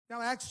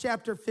Now, Acts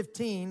chapter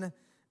 15,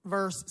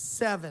 verse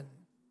 7.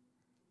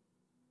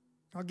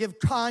 I'll give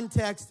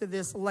context to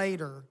this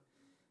later.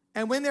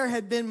 And when there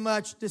had been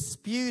much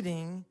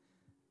disputing,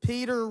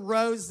 Peter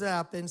rose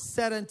up and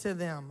said unto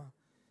them,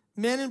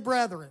 Men and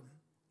brethren,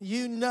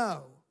 you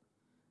know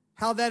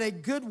how that a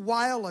good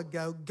while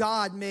ago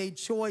God made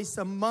choice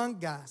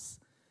among us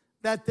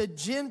that the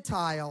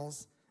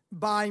Gentiles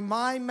by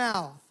my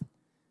mouth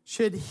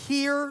should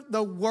hear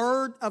the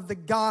word of the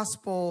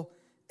gospel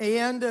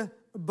and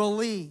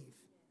believe.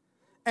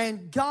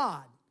 And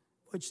God,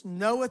 which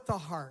knoweth the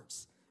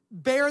hearts,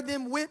 bear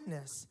them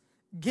witness,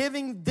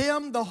 giving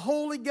them the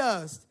Holy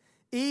Ghost,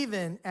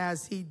 even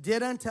as he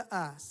did unto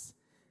us,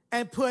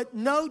 and put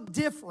no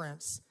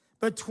difference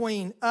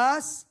between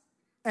us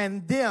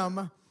and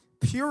them,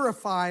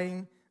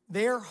 purifying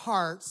their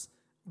hearts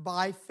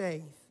by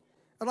faith.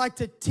 I'd like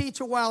to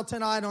teach a while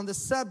tonight on the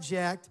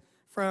subject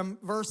from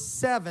verse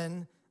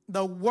 7,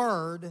 the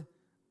word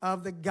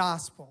of the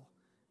gospel.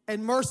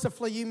 And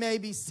mercifully, you may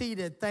be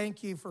seated.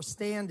 Thank you for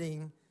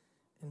standing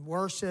in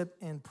worship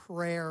and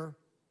prayer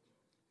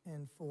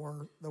and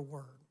for the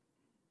word.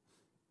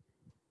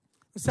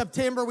 In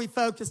September, we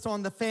focused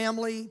on the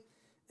family.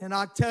 In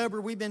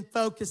October, we've been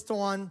focused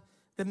on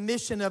the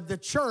mission of the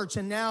church.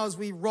 And now as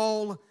we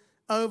roll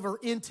over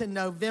into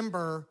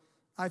November,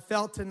 I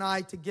felt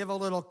tonight to give a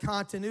little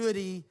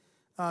continuity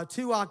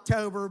to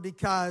October,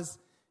 because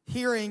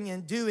hearing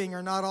and doing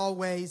are not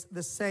always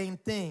the same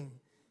thing.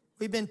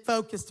 We've been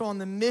focused on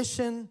the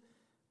mission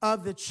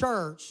of the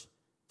church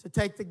to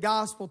take the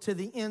gospel to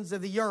the ends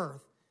of the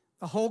earth,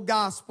 the whole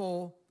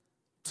gospel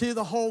to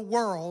the whole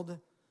world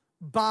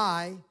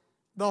by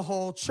the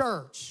whole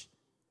church.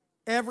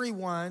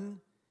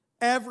 Everyone,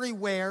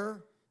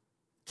 everywhere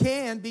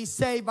can be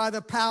saved by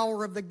the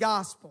power of the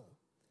gospel.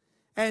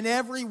 And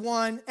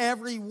everyone,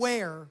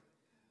 everywhere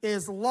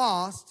is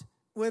lost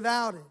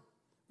without it.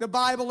 The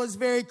Bible is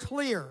very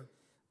clear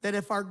that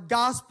if our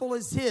gospel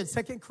is hid,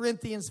 2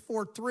 Corinthians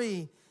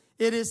 4:3,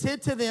 it is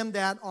hid to them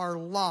that are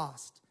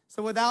lost.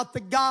 So without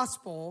the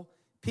gospel,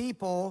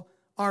 people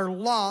are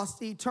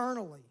lost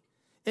eternally.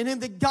 And in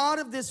the God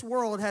of this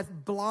world hath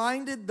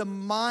blinded the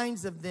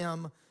minds of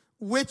them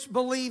which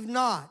believe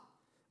not,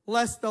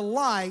 lest the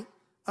light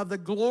of the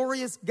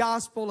glorious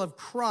gospel of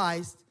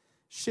Christ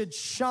should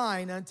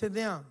shine unto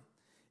them.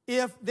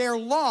 If they're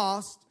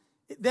lost,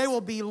 they will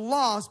be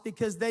lost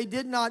because they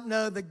did not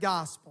know the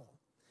gospel.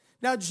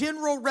 Now,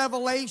 general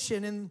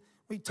revelation, and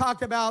we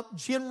talk about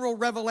general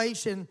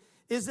revelation,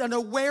 is an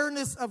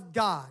awareness of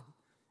God.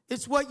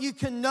 It's what you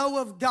can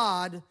know of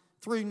God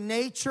through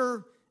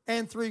nature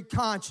and through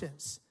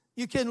conscience.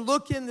 You can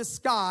look in the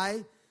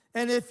sky,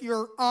 and if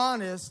you're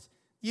honest,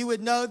 you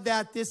would know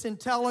that this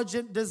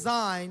intelligent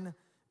design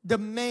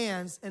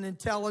demands an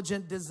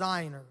intelligent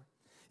designer.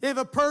 If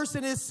a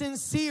person is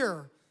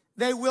sincere,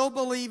 they will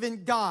believe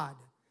in God.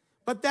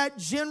 But that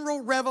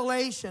general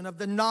revelation of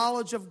the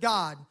knowledge of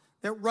God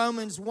that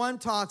Romans 1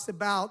 talks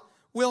about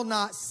will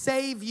not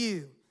save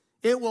you.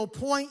 It will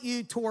point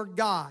you toward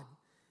God.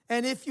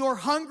 And if you're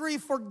hungry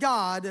for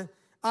God,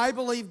 I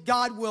believe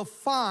God will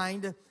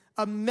find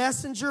a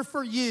messenger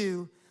for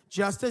you,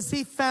 just as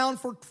he found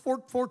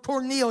for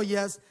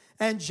Cornelius,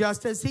 and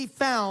just as he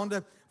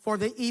found for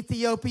the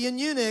Ethiopian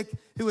eunuch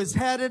who is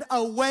headed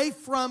away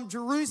from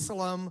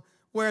Jerusalem,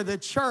 where the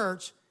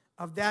church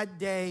of that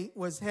day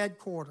was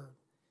headquartered.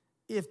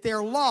 If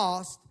they're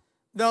lost,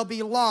 they'll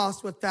be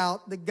lost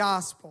without the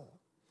gospel.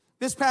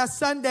 This past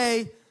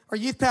Sunday, our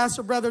youth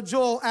pastor, Brother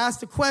Joel,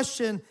 asked the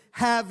question,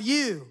 have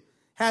you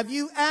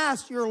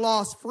asked your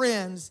lost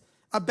friends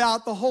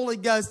about the Holy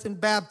Ghost and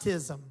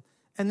baptism?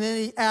 And then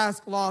he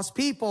asked lost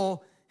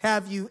people,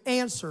 have you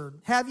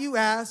answered? Have you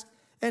asked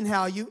and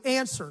how you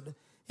answered?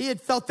 He had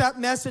felt that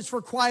message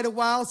for quite a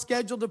while,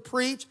 scheduled to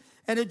preach,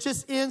 and it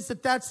just ends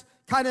that's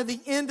kind of the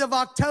end of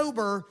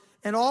October.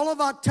 And all of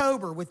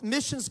October with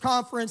Missions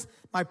Conference,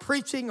 my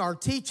preaching, our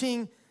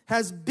teaching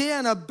has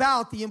been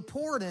about the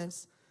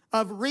importance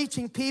of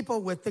reaching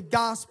people with the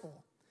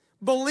gospel.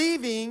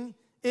 Believing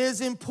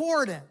is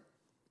important,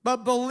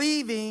 but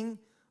believing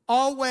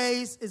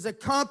always is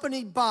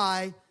accompanied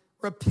by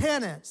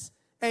repentance,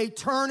 a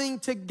turning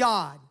to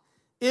God.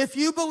 If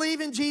you believe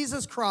in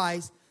Jesus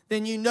Christ,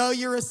 then you know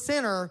you're a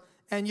sinner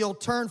and you'll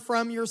turn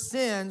from your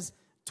sins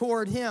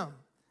toward him.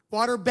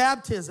 Water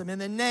baptism in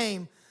the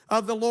name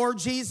of the Lord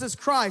Jesus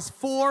Christ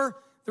for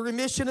the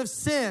remission of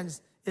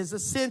sins is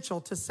essential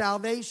to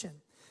salvation.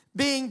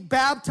 Being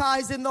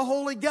baptized in the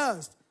Holy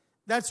Ghost,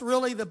 that's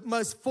really the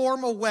most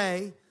formal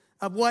way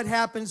of what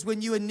happens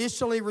when you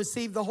initially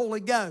receive the Holy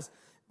Ghost.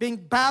 Being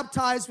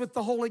baptized with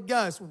the Holy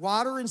Ghost,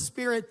 water and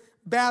spirit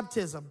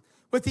baptism.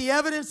 With the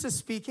evidence of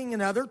speaking in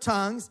other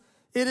tongues,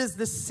 it is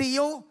the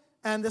seal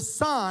and the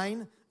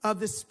sign of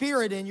the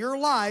Spirit in your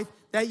life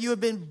that you have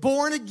been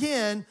born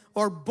again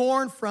or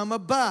born from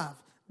above.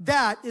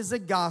 That is a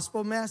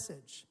gospel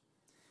message.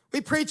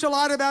 We preach a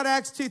lot about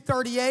Acts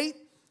 2:38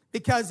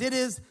 because it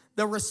is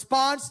the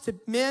response to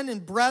men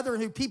and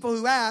brethren, people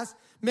who ask,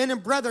 men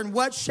and brethren,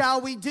 what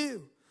shall we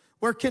do?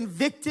 We're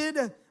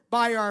convicted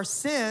by our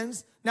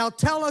sins Now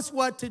tell us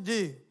what to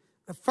do.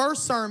 The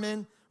first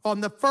sermon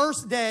on the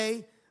first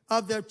day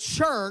of the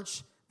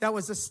church that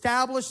was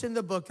established in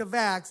the book of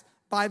Acts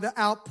by the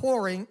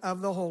outpouring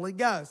of the Holy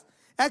Ghost.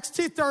 Acts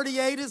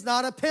 2:38 is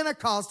not a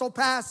Pentecostal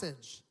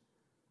passage.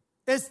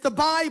 It's the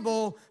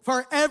Bible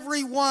for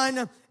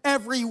everyone,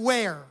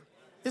 everywhere.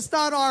 It's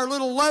not our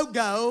little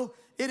logo.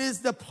 It is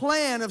the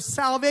plan of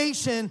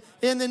salvation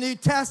in the New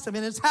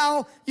Testament. It's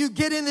how you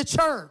get in the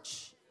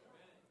church.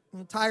 The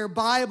entire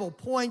Bible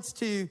points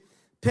to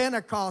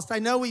Pentecost. I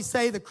know we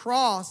say the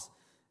cross,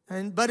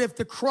 but if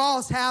the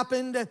cross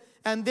happened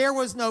and there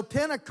was no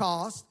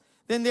Pentecost,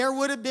 then there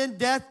would have been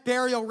death,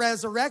 burial,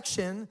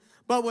 resurrection,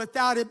 but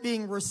without it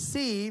being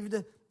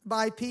received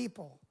by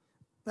people.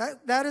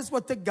 That is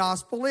what the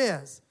gospel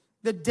is.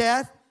 The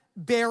death,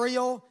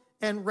 burial,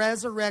 and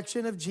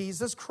resurrection of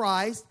Jesus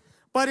Christ.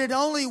 But it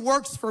only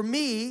works for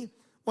me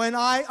when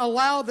I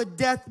allow the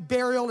death,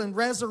 burial, and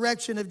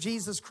resurrection of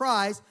Jesus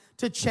Christ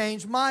to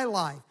change my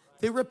life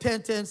through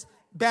repentance,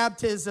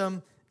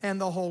 baptism,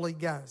 and the Holy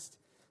Ghost.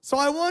 So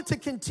I want to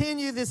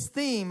continue this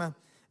theme,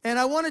 and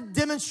I want to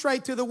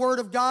demonstrate through the Word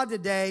of God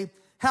today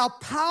how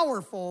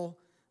powerful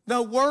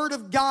the Word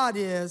of God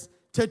is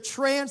to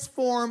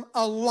transform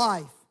a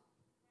life.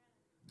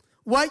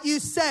 What you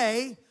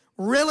say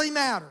really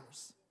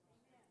matters.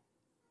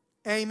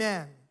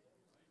 Amen.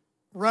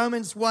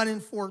 Romans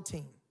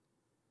 1:14.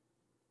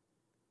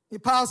 The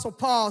Apostle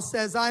Paul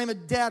says, I am a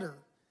debtor,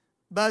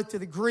 both to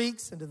the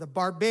Greeks and to the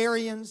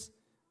barbarians,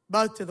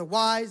 both to the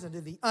wise and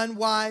to the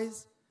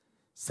unwise.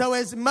 So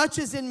as much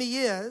as in me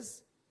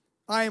is,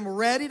 I am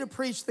ready to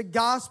preach the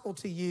gospel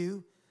to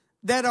you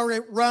that are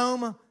at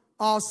Rome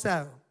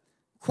also.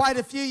 Quite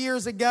a few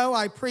years ago,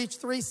 I preached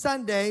 3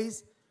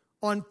 Sundays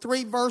on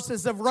 3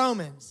 verses of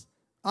Romans.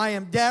 I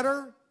am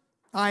debtor,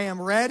 I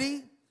am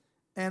ready,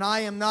 and I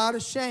am not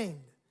ashamed.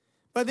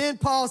 But then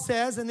Paul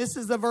says, and this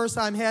is the verse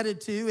I'm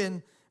headed to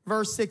in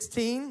verse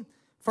 16,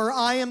 for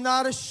I am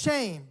not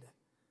ashamed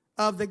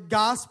of the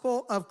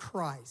gospel of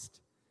Christ.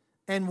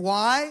 And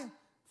why?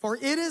 For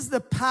it is the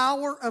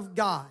power of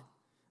God.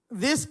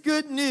 This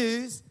good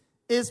news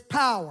is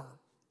power.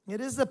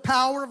 It is the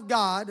power of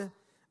God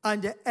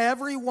unto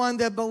everyone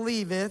that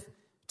believeth,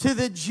 to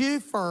the Jew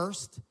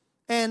first,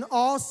 and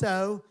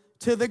also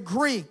to the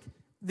Greek.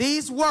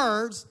 These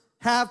words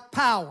have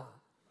power.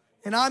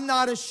 And I'm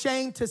not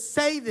ashamed to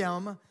say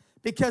them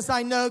because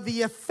I know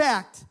the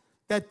effect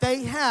that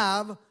they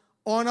have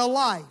on a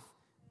life.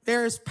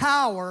 There is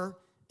power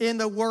in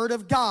the word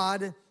of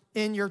God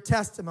in your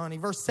testimony.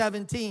 Verse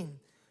 17,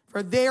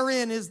 for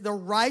therein is the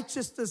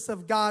righteousness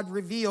of God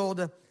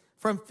revealed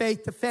from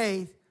faith to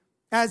faith,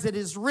 as it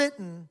is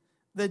written,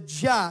 the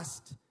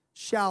just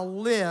shall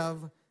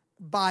live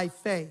by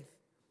faith.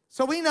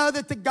 So we know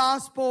that the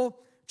gospel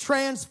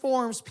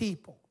transforms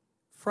people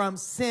from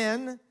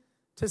sin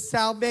to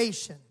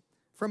salvation,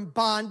 from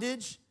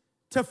bondage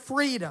to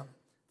freedom,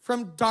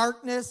 from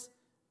darkness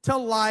to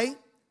light,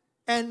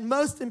 and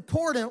most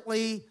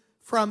importantly,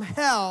 from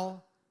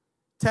hell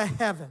to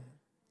heaven.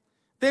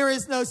 There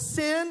is no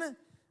sin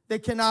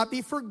that cannot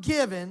be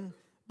forgiven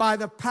by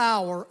the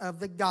power of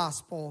the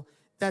gospel.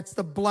 That's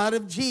the blood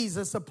of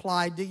Jesus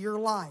applied to your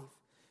life.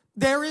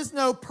 There is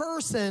no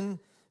person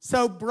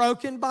so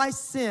broken by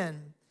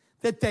sin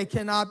that they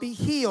cannot be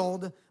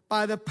healed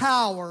by the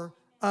power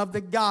of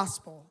the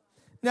gospel.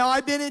 Now,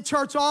 I've been in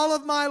church all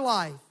of my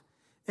life,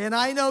 and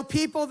I know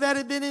people that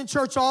have been in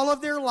church all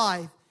of their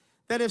life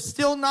that have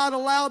still not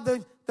allowed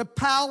the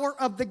power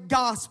of the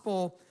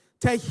gospel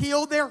to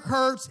heal their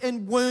hurts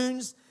and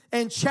wounds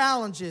and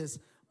challenges.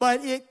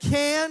 But it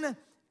can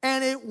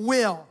and it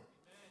will.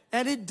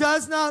 And it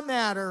does not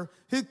matter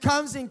who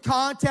comes in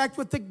contact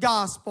with the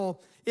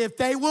gospel. If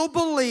they will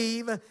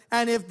believe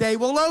and if they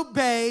will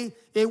obey,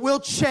 it will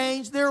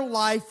change their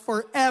life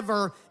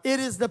forever. It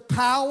is the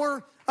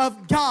power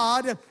of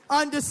God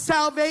unto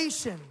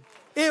salvation.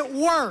 It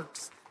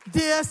works.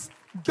 This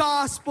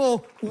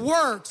gospel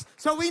works.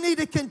 So we need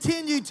to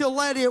continue to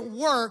let it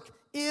work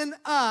in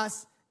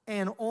us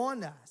and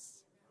on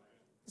us.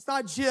 It's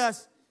not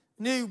just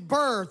new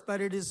birth,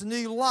 but it is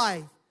new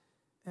life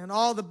and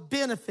all the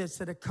benefits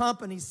that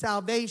accompany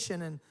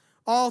salvation and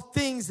all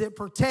things that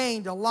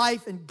pertain to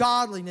life and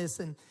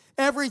godliness and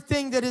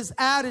everything that is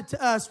added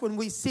to us when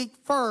we seek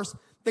first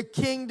the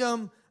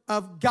kingdom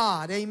of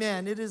God.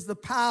 Amen. It is the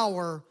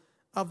power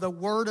of the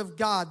word of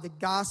God, the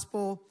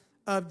gospel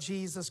of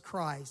Jesus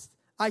Christ.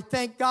 I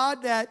thank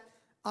God that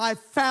I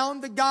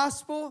found the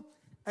gospel.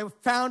 I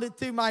found it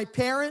through my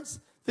parents,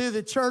 through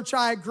the church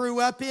I grew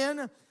up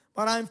in,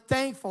 but I'm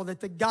thankful that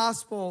the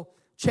gospel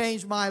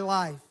changed my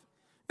life.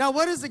 Now,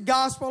 what is the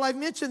gospel? I've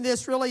mentioned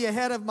this really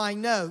ahead of my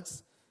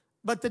notes,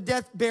 but the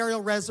death,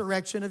 burial,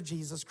 resurrection of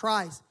Jesus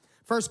Christ.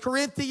 1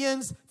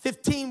 Corinthians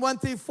 15,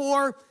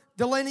 1-4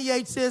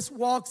 delineates this,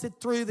 walks it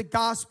through the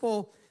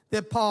gospel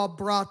that Paul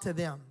brought to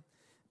them.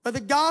 But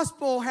the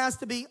gospel has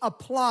to be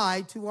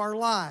applied to our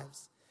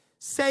lives.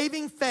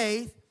 Saving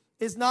faith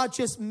is not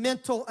just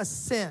mental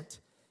assent.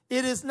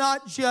 It is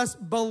not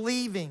just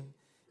believing.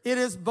 It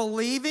is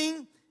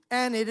believing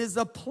and it is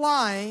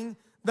applying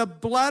the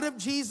blood of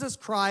Jesus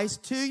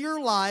Christ to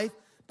your life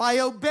by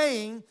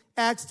obeying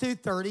Acts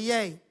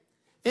 2:38.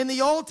 In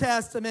the Old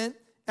Testament,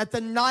 at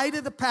the night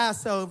of the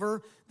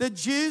Passover, the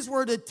Jews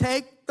were to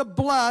take the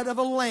blood of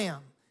a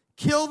lamb,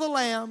 kill the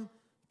lamb,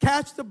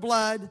 catch the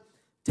blood,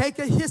 take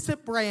a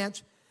hyssop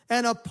branch,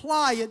 and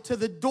apply it to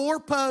the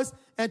doorpost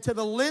and to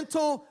the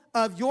lintel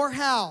of your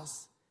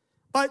house.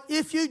 But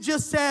if you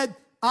just said,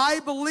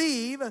 I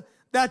believe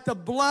that the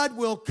blood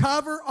will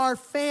cover our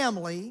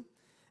family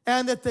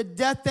and that the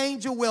death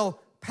angel will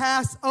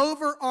pass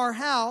over our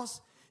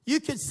house, you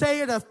could say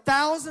it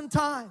 1,000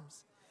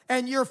 times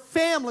and your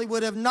family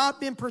would have not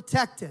been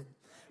protected.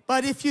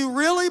 But if you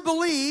really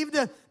believed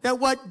that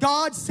what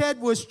God said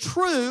was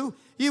true,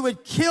 you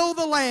would kill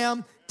the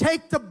lamb,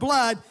 take the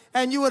blood,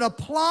 and you would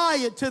apply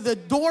it to the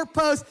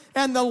doorpost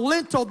and the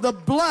lintel. The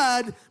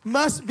blood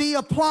must be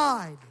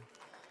applied.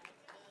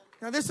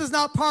 Now, this is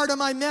not part of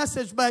my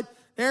message, but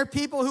there are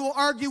people who will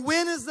argue,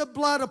 when is the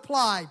blood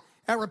applied?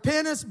 At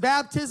repentance,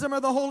 baptism, or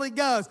the Holy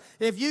Ghost?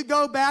 If you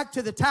go back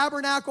to the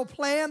tabernacle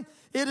plan,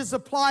 it is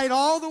applied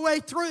all the way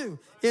through.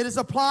 It is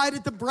applied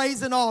at the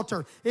brazen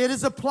altar. It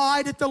is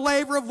applied at the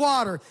laver of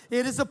water.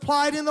 It is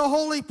applied in the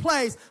holy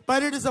place,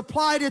 but it is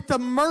applied at the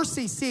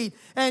mercy seat.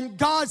 And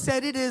God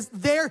said, it is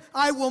there,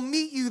 I will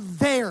meet you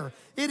there.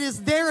 It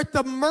is there at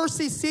the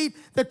mercy seat,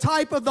 the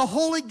type of the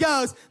Holy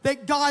Ghost,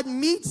 that God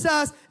meets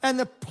us and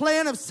the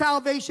plan of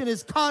salvation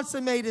is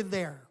consummated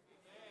there.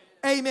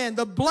 Amen.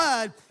 The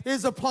blood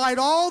is applied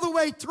all the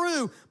way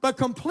through, but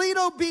complete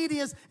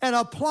obedience and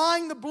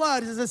applying the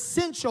blood is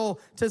essential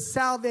to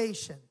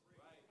salvation.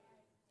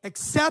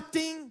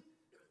 Accepting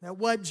that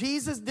what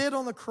Jesus did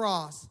on the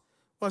cross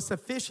was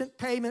sufficient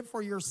payment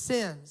for your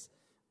sins.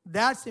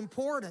 That's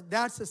important.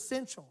 That's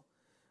essential.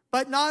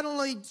 But not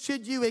only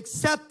should you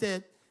accept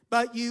it,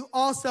 but you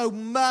also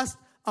must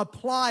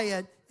apply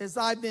it, as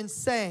I've been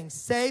saying.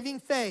 Saving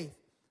faith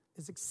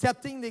is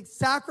accepting the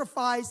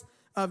sacrifice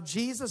of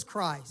Jesus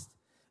Christ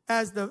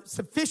as the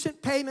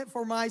sufficient payment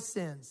for my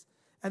sins,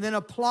 and then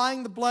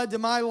applying the blood to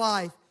my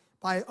life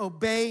by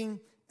obeying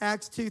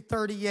Acts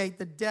 2:38,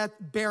 the death,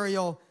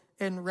 burial,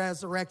 and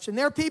resurrection.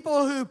 There are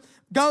people who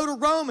go to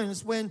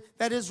Romans when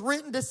that is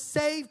written to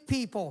save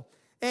people,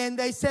 and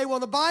they say, well,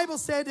 the Bible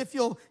said if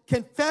you'll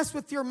confess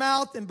with your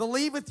mouth and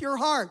believe with your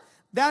heart.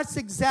 That's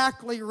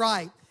exactly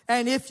right.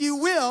 And if you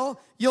will,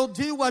 you'll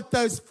do what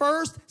those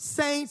first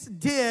saints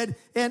did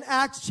in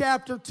Acts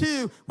chapter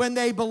 2 when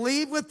they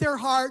believed with their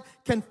heart,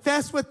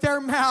 confessed with their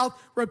mouth,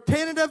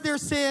 repented of their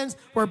sins,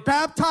 were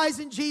baptized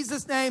in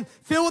Jesus' name,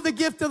 filled with the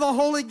gift of the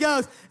Holy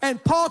Ghost.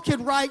 And Paul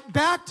could write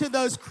back to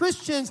those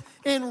Christians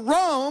in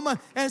Rome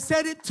and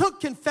said it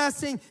took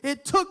confessing,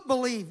 it took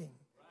believing.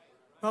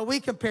 Well,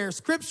 we compare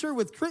Scripture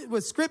with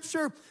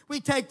Scripture. We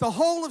take the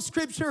whole of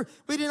Scripture.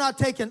 We do not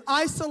take an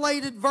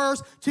isolated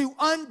verse to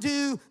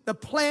undo the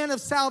plan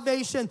of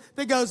salvation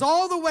that goes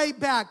all the way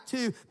back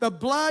to the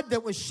blood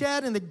that was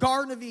shed in the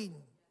Garden of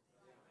Eden.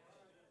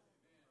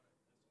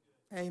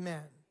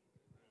 Amen.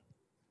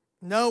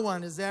 No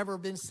one has ever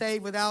been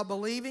saved without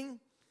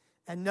believing,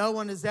 and no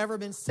one has ever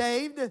been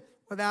saved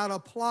without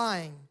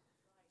applying,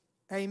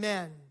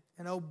 amen,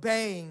 and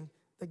obeying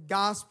the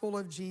gospel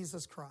of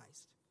Jesus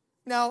Christ.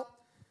 Now,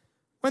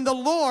 when the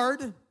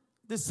Lord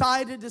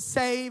decided to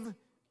save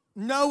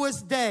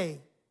Noah's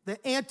day, the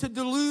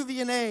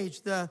antediluvian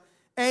age, the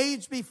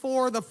age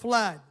before the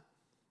flood,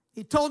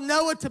 he told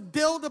Noah to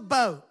build a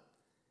boat,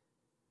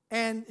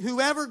 and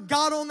whoever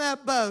got on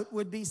that boat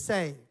would be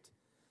saved.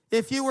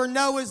 If you were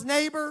Noah's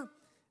neighbor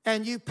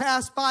and you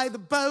passed by the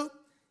boat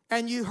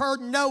and you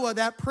heard Noah,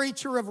 that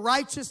preacher of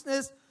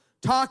righteousness,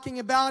 talking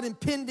about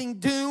impending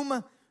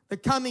doom, the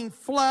coming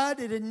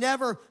flood, it had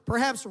never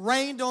perhaps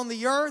rained on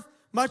the earth,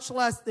 much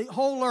less the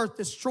whole earth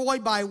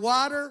destroyed by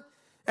water.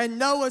 And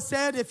Noah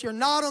said, if you're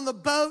not on the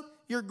boat,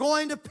 you're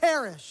going to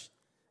perish.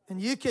 And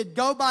you could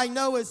go by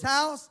Noah's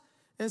house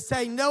and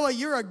say, Noah,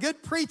 you're a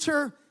good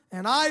preacher,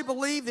 and I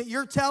believe that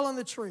you're telling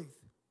the truth.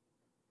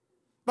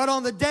 But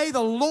on the day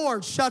the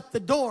Lord shut the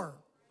door,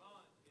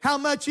 how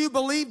much you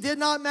believed did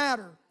not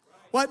matter.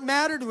 What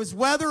mattered was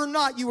whether or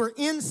not you were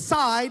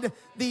inside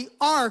the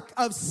ark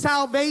of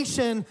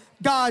salvation,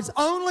 God's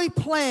only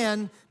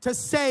plan to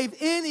save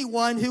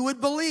anyone who would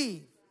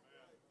believe.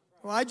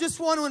 Well, I just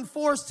want to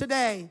enforce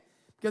today,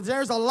 because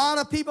there's a lot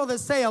of people that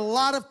say a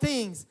lot of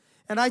things,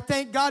 and I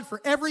thank God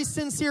for every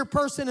sincere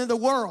person in the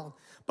world.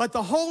 But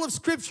the whole of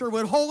Scripture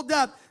would hold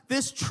up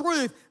this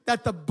truth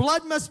that the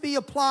blood must be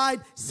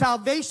applied,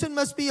 salvation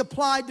must be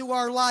applied to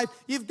our life.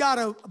 You've got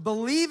to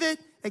believe it,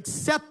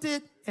 accept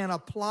it, and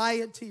apply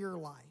it to your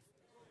life.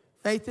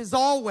 Faith is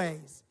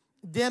always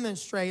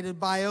demonstrated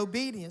by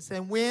obedience.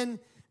 And when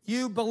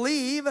you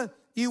believe,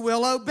 you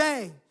will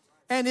obey.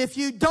 And if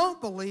you don't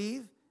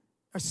believe,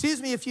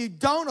 if you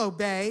don't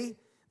obey,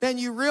 then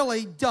you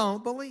really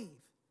don't believe.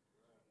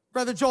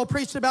 Brother Joel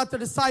preached about the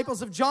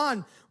disciples of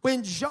John.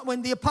 When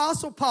the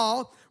Apostle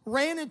Paul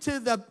ran into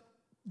the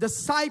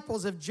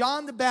disciples of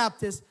John the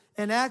Baptist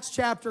in Acts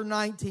chapter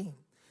 19,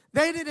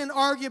 they didn't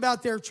argue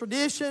about their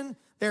tradition,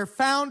 their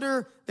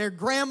founder, their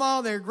grandma,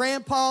 their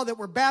grandpa that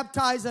were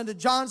baptized under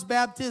John's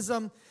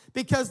baptism,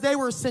 because they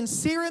were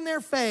sincere in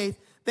their faith,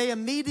 they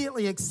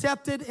immediately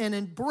accepted and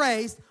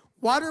embraced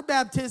water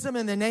baptism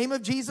in the name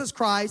of Jesus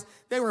Christ.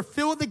 They were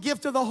filled with the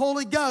gift of the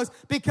Holy Ghost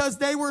because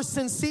they were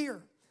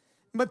sincere.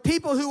 But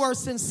people who are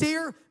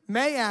sincere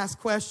may ask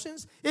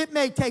questions. It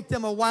may take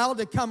them a while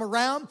to come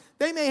around.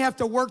 They may have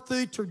to work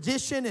through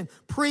tradition and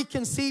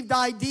preconceived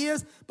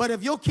ideas. But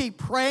if you'll keep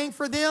praying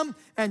for them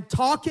and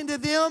talking to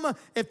them,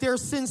 if they're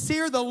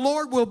sincere, the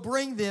Lord will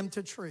bring them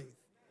to truth.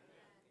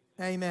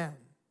 Amen.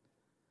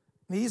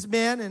 These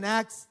men in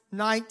Acts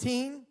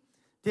 19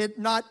 did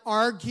not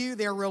argue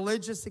their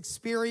religious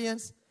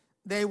experience.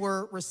 They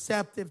were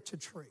receptive to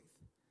truth.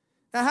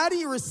 Now, how do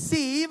you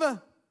receive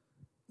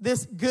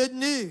this good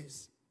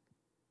news?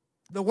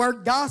 The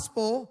word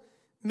gospel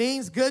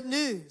means good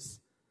news.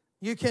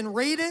 You can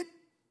read it,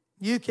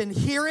 you can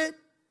hear it,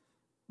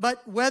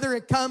 but whether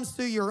it comes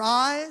through your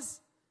eyes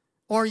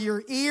or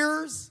your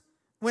ears,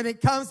 when it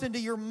comes into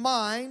your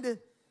mind,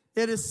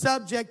 it is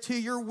subject to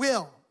your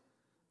will.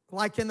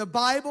 Like in the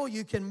Bible,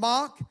 you can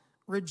mock,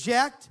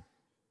 reject,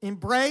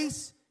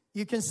 embrace.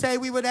 You can say,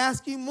 we would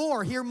ask you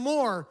more, hear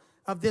more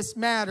of this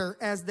matter,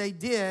 as they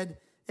did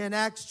in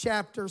Acts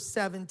chapter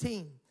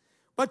 17.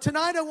 But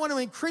tonight I want to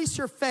increase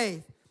your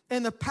faith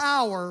in the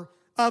power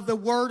of the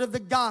word of the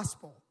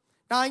gospel.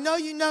 Now, I know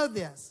you know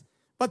this,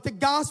 but the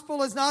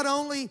gospel is not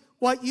only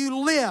what you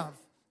live,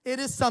 it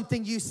is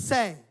something you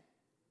say.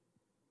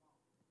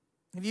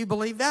 If you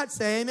believe that,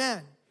 say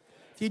amen.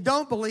 If you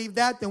don't believe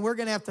that, then we're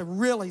going to have to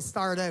really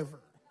start over.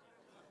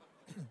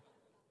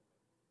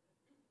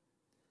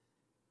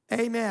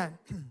 Amen.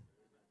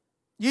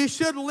 You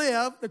should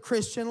live the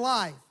Christian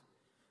life.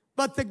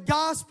 But the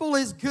gospel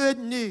is good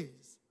news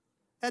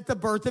at the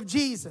birth of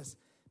Jesus.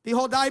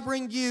 Behold, I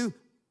bring you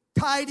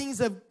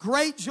tidings of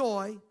great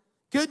joy,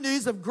 good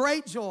news of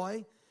great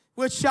joy,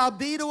 which shall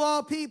be to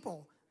all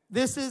people.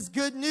 This is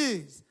good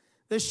news.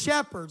 The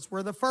shepherds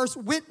were the first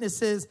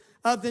witnesses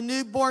of the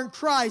newborn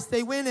Christ.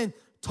 They went and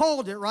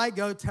told it, right?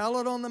 Go tell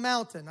it on the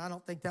mountain. I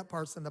don't think that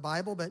part's in the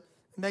Bible, but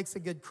it makes a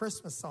good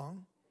Christmas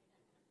song.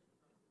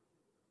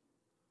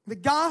 The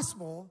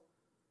gospel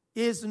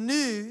is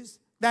news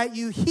that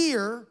you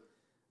hear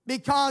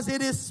because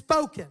it is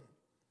spoken.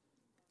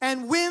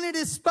 And when it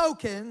is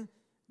spoken,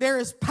 there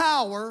is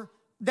power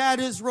that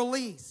is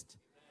released.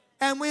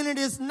 And when it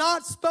is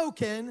not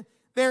spoken,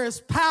 there is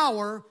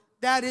power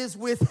that is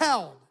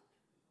withheld.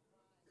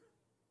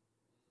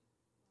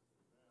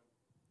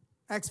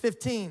 Acts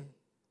 15.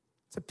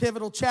 It's a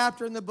pivotal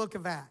chapter in the book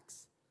of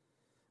Acts.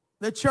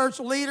 The church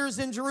leaders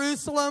in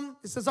Jerusalem,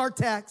 this is our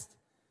text,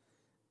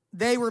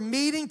 they were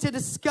meeting to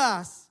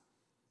discuss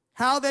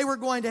how they were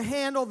going to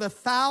handle the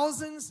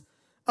thousands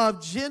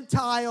of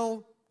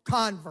Gentile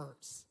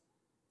converts.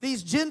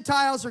 These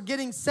Gentiles are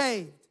getting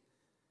saved.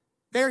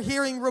 They're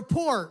hearing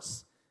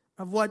reports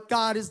of what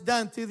God has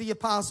done through the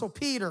Apostle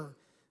Peter,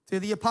 through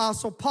the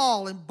Apostle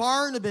Paul and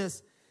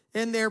Barnabas,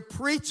 and they're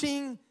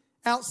preaching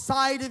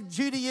outside of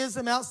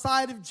Judaism,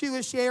 outside of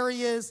Jewish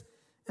areas,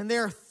 and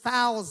there are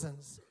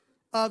thousands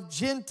of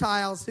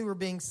Gentiles who are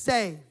being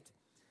saved.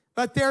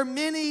 But there are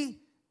many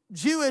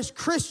Jewish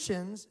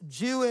Christians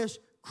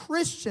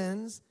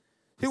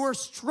who are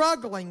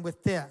struggling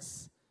with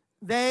this.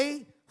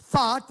 They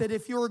thought that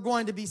if you were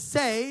going to be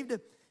saved,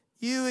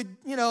 you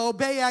would,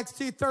 obey Acts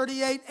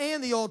 2:38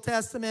 and the Old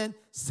Testament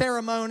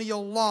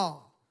ceremonial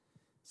law.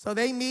 So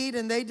they meet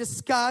and they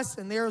discuss,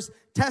 and there's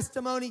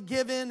testimony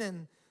given,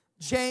 and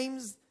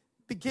James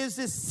gives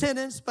this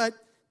sentence, but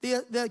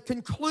the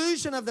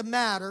conclusion of the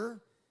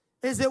matter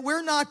is that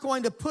we're not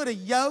going to put a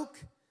yoke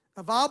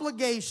of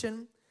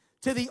obligation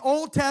to the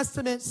Old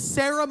Testament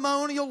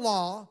ceremonial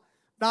law,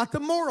 not the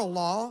moral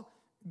law.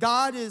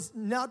 God is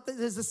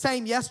the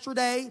same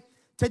yesterday,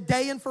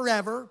 today, and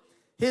forever.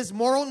 His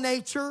moral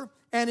nature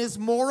and his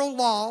moral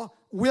law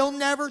will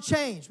never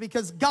change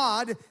because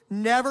God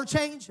never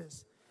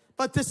changes.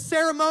 But the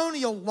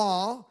ceremonial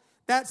law,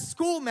 that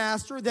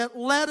schoolmaster that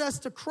led us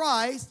to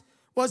Christ,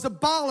 was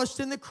abolished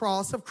in the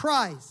cross of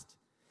Christ.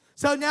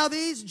 So now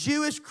these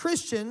Jewish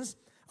Christians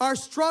are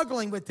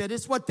struggling with it.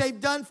 It's what they've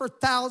done for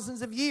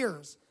thousands of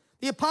years.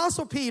 The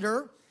Apostle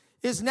Peter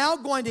is now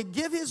going to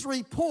give his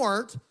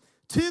report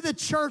to the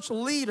church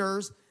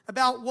leaders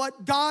about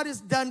what God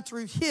has done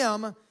through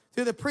him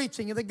through the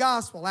preaching of the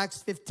gospel.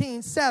 Acts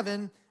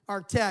 15:7,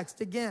 our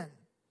text again.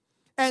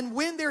 And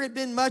when there had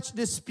been much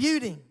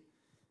disputing,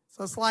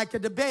 so it's like a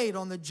debate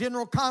on the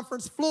general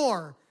conference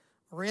floor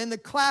or in the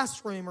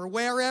classroom or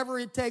wherever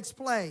it takes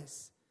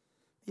place,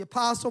 the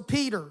Apostle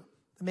Peter,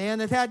 the man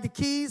that had the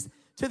keys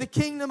to the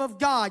kingdom of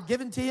God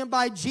given to him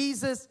by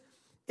Jesus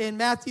in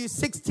Matthew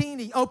 16,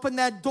 he opened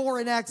that door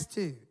in Acts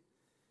 2.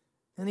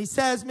 And he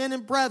says, men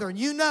and brethren,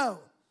 you know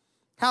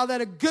how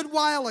that a good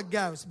while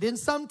ago, it's been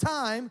some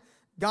time,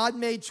 God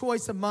made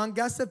choice among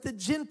us that the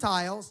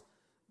Gentiles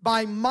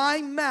by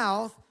my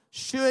mouth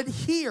should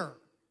hear.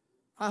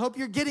 I hope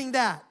you're getting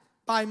that.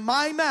 By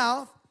my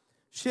mouth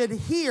should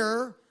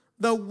hear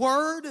the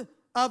word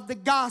of the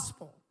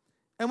gospel.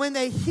 And when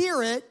they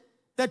hear it,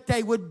 that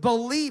they would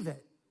believe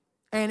it.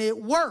 And it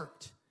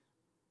worked.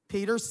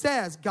 Peter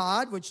says,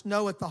 God, which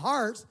knoweth the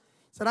hearts,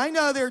 said, I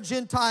know they're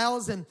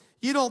Gentiles and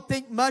you don't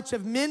think much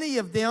of many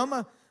of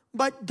them,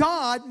 but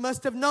God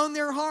must have known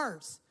their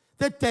hearts,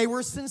 that they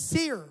were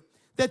sincere,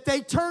 that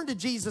they turned to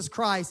Jesus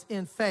Christ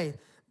in faith.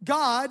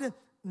 God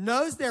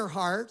knows their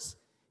hearts.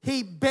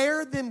 He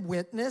bare them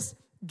witness,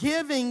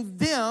 giving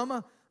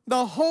them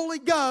the Holy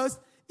Ghost,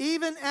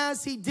 even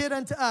as he did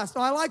unto us.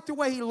 Now, I like the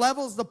way he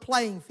levels the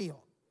playing field.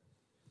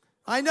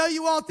 I know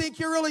you all think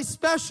you're really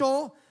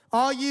special,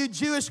 all you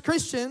Jewish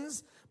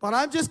Christians, but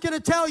I'm just going to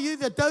tell you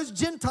that those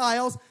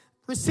Gentiles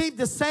received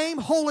the same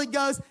Holy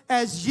Ghost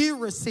as you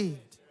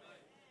received.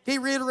 He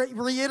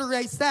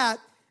reiterates that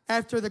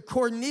after the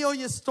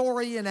Cornelius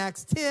story in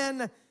Acts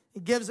 10. He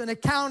gives an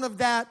account of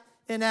that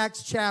in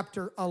Acts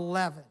chapter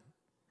 11.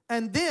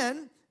 And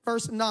then,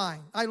 verse 9,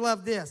 I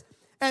love this.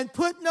 And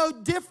put no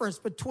difference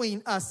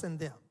between us and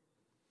them.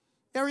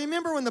 Now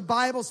remember when the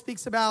Bible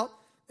speaks about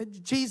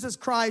Jesus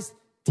Christ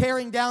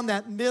tearing down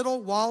that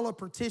middle wall of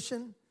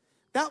partition?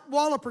 That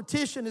wall of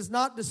partition is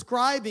not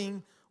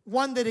describing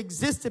one that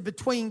existed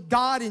between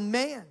God and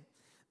man.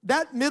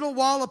 That middle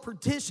wall of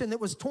partition that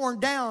was torn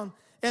down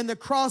in the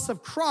cross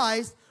of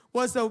Christ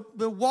was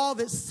the wall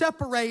that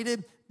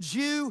separated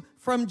Jew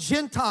from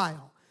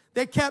Gentile,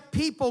 that kept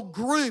people,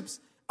 groups,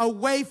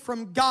 away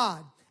from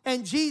God.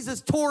 And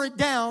Jesus tore it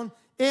down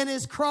in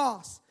his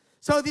cross.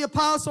 So the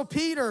Apostle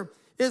Peter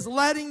is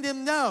letting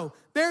them know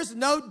there's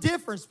no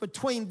difference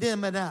between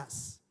them and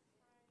us.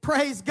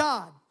 Praise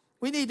God.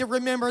 We need to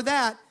remember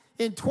that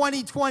in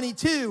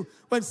 2022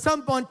 when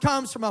someone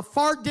comes from a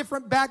far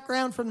different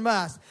background from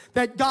us,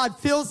 that God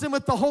fills them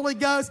with the Holy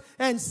Ghost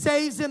and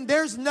saves them.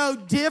 There's no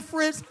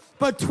difference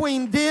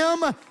between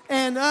them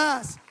and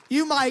us.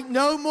 You might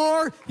know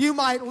more. You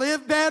might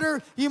live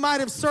better. You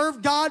might have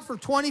served God for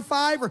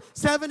 25 or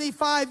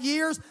 75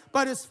 years,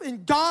 but it's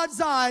in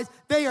God's eyes,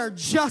 they are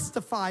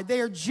justified.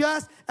 They are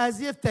just as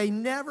if they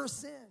never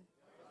sinned.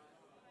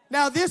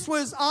 Now, this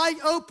was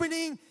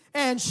eye-opening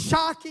and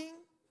shocking,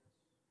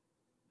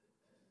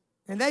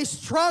 and they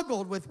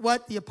struggled with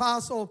what the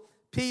Apostle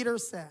Peter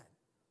said,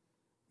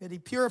 that he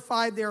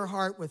purified their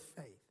heart with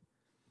faith.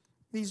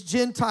 These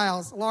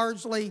Gentiles,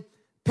 largely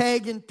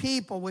pagan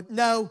people with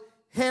no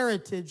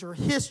heritage or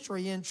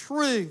history in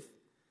truth,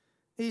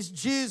 these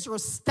Jews are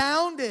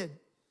astounded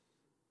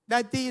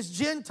that these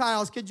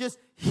Gentiles could just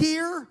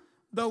hear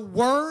the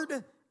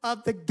word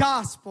of the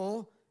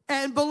gospel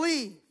and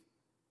believe.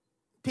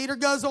 Peter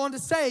goes on to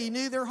say he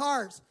knew their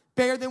hearts,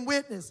 bare them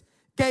witness,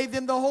 gave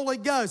them the Holy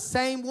Ghost,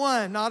 same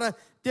one, not a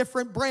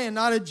different brand,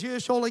 not a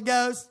Jewish Holy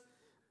Ghost,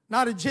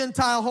 not a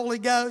Gentile Holy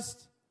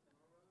Ghost.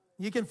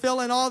 You can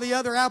fill in all the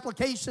other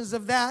applications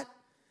of that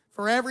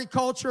for every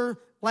culture,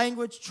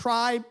 language,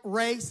 tribe,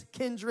 race,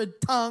 kindred,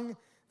 tongue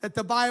that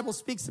the Bible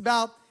speaks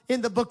about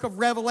in the book of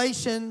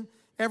Revelation.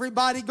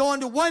 Everybody going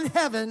to one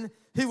heaven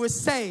who was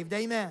saved.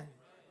 Amen.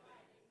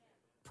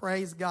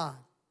 Praise God.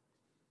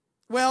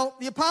 Well,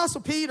 the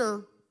Apostle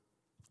Peter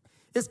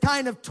is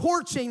kind of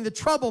torching the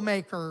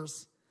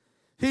troublemakers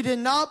who did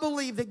not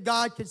believe that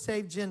God could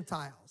save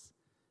Gentiles.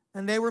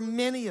 And there were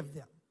many of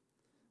them.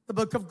 The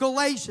book of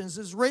Galatians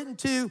is written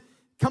to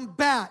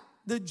combat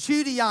the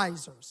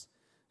Judaizers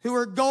who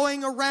are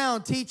going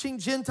around teaching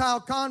Gentile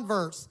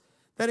converts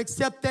that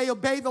except they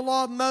obey the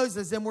law of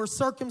Moses and were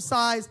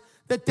circumcised,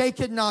 that they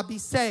could not be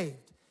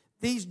saved.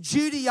 These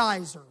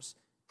Judaizers,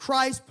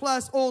 Christ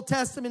plus Old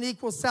Testament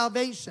equals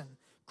salvation.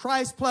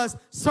 Christ plus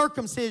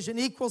circumcision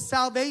equals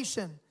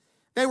salvation.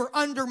 They were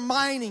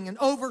undermining and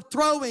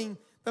overthrowing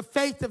the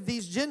faith of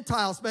these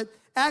Gentiles. But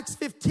Acts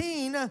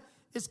 15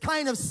 is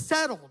kind of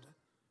settled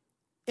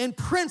in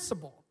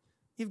principle.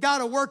 You've got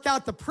to work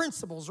out the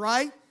principles,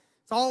 right?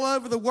 It's all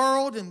over the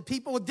world, and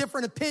people with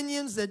different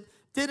opinions that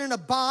didn't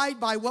abide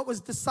by what was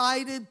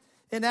decided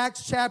in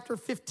Acts chapter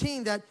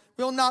 15, that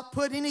will not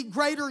put any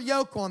greater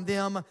yoke on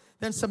them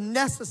than some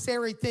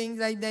necessary things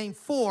they named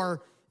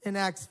 4 in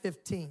Acts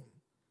 15.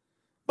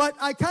 But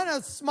I kind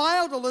of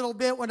smiled a little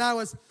bit when I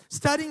was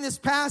studying this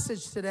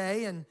passage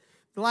today and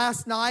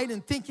last night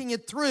and thinking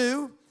it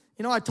through.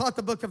 You know, I taught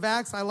the book of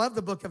Acts. I love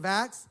the book of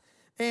Acts.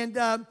 And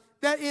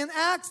that in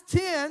Acts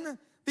 10,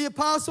 the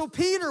Apostle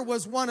Peter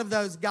was one of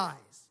those guys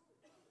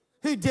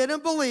who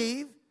didn't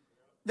believe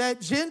that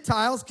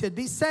Gentiles could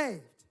be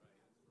saved.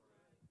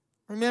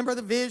 Remember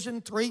the vision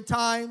 3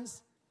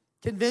 times,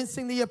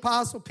 convincing the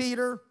Apostle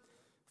Peter.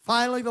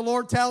 Finally, the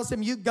Lord tells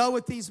him, you go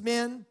with these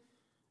men.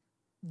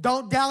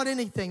 Don't doubt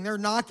anything. They're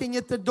knocking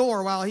at the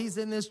door while he's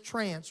in this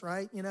trance,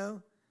 right? You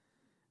know?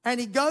 And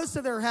he goes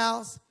to their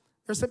house.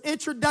 There's some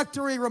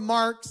introductory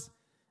remarks.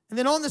 And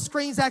then on the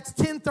screens, Acts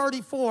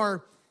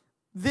 10:34,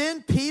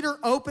 then Peter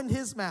opened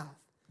his mouth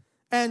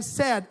and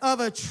said, of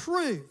a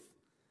truth,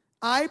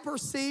 I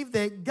perceive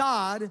that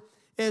God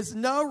is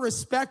no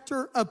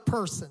respecter of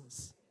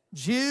persons.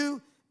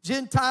 Jew,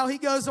 Gentile. He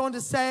goes on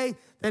to say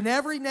that in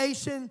every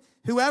nation,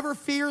 whoever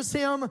fears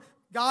him,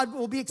 God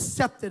will be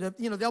accepted of,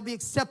 they'll be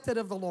accepted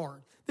of the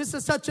Lord. This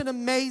is such an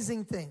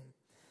amazing thing.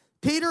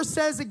 Peter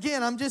says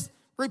again, I'm just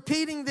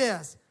repeating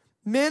this,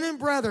 Men and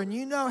brethren,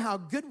 you know how a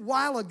good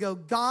while ago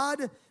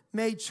God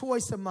made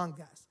choice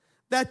among us,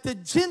 that the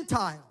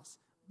Gentiles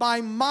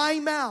by my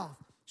mouth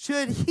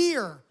should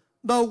hear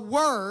the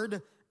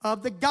word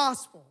of the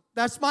gospel.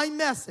 That's my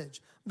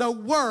message, the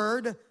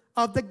word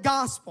of the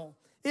gospel.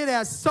 It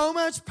has so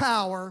much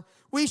power.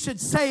 We should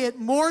say it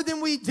more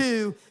than we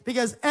do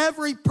because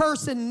every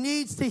person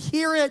needs to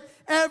hear it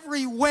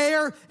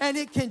everywhere and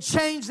it can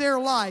change their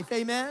life.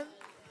 Amen?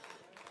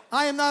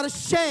 I am not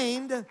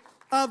ashamed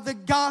of the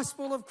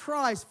gospel of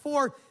Christ,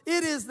 for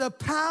it is the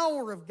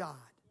power of God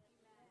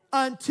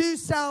unto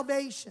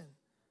salvation,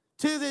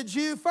 to the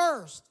Jew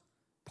first,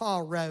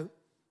 Paul wrote,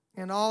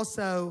 and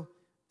also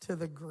to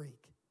the Greek.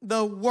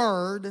 The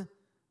word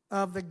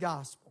of the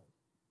gospel.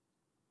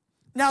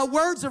 Now,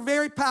 words are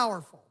very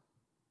powerful.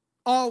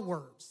 All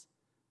words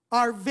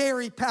are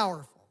very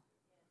powerful.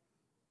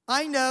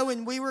 I know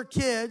when we were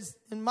kids,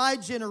 in my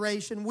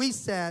generation, we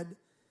said,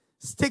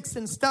 sticks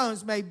and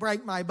stones may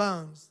break my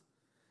bones,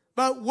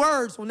 but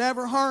words will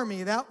never harm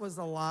me. That was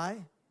a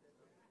lie.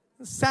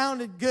 It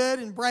sounded good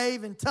and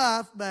brave and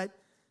tough, but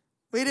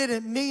we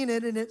didn't mean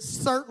it, and it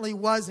certainly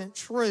wasn't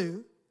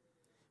true.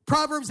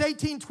 Proverbs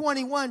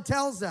 18:21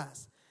 tells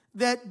us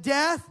that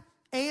death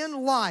and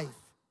life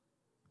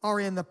are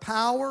in the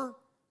power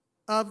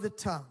of the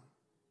tongue.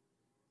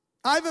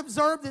 I've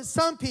observed that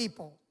some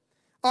people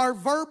are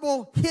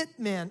verbal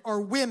hitmen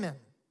or women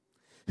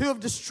who have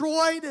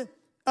destroyed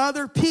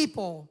other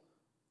people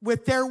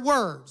with their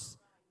words.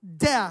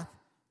 Death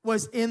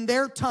was in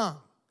their tongue.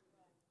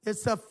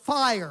 It's a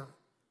fire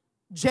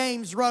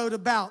James wrote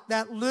about,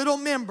 that little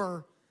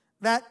member,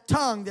 that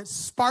tongue that's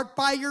sparked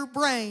by your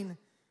brain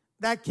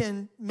that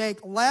can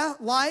make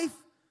life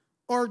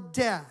or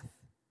death.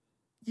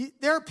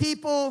 There are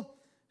people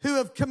who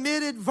have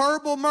committed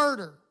verbal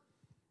murder.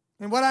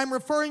 And what I'm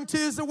referring to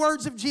is the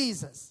words of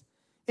Jesus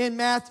in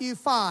Matthew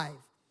 5,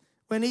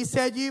 when he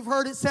said, you've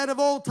heard it said of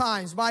old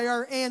times by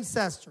our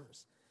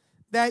ancestors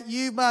that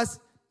you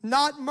must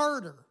not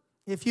murder.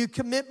 If you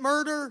commit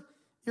murder,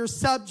 you're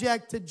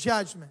subject to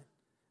judgment.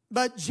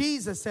 But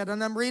Jesus said,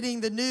 and I'm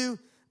reading the New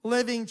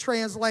Living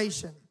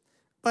Translation,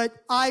 but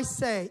I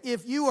say,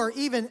 if you are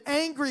even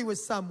angry with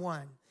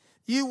someone,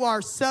 you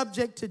are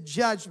subject to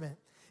judgment.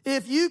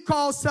 If you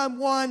call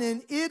someone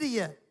an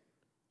idiot,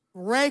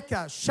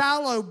 Reka,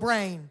 shallow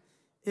brain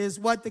is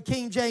what the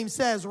King James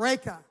says,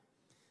 Reka,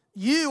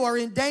 you are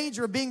in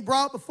danger of being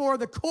brought before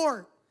the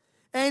court.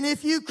 And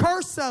if you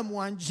curse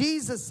someone,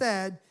 Jesus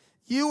said,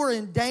 you are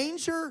in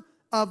danger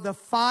of the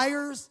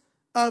fires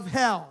of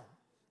hell.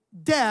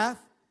 Death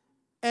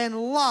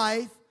and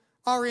life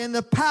are in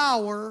the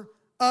power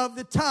of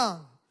the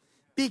tongue.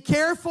 Be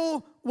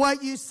careful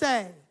what you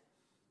say.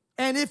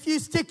 And if you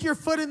stick your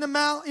foot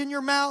in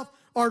your mouth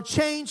or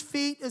change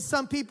feet, as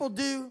some people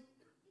do,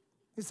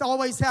 just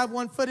always have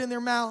one foot in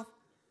their mouth.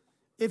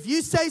 If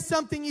you say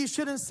something you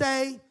shouldn't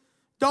say,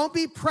 don't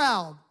be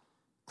proud.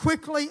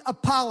 Quickly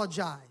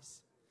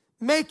apologize.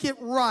 Make it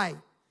right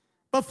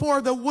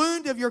before the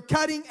wound of your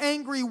cutting,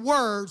 angry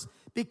words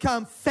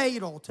become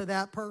fatal to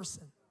that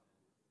person.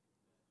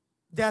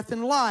 Death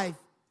and life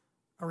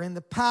are in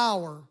the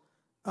power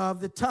of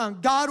the tongue.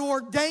 God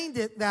ordained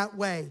it that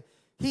way.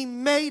 He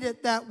made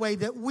it that way,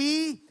 that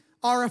we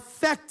are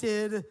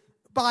affected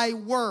by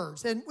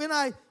words. And when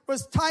I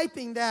was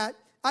typing that,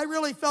 I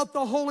really felt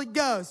the Holy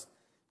Ghost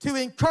to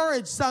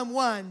encourage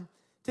someone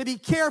to be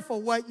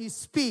careful what you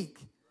speak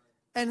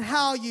and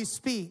how you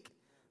speak.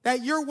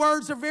 That your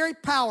words are very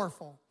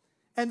powerful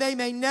and they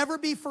may never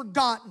be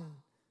forgotten.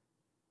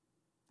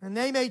 And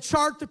they may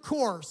chart the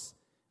course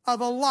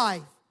of a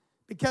life,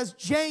 because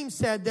James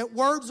said that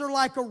words are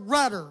like a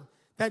rudder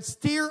that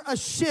steer a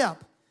ship,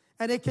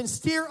 and it can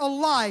steer a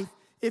life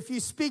if you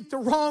speak the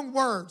wrong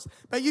words.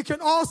 But you can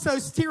also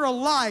steer a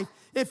life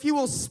if you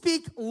will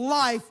speak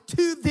life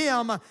to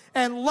them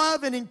and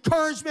love and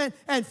encouragement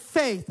and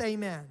faith.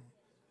 Amen.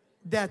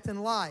 Death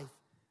and life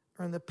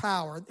are in the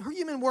power.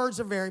 Human words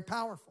are very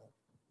powerful.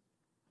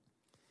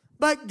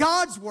 But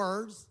God's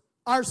words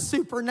are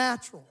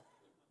supernatural.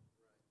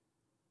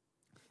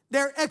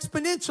 They're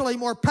exponentially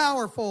more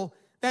powerful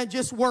than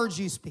just words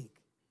you speak.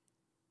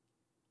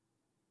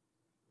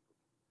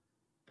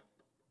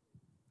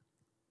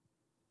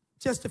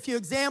 Just a few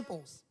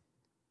examples.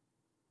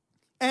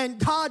 And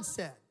God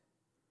said,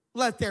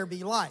 let there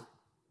be light.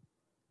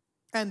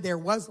 And there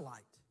was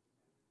light.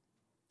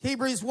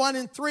 Hebrews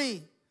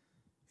 1:3,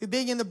 who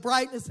being in the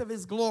brightness of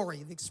his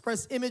glory, the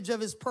express image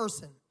of his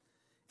person,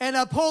 and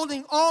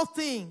upholding all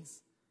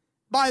things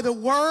by the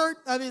word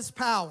of his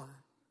power.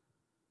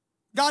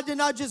 God did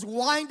not just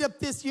wind up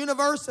this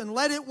universe and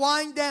let it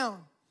wind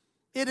down.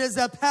 It is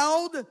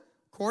upheld,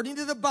 according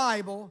to the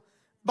Bible,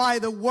 by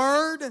the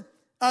word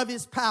of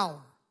his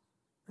power.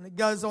 And it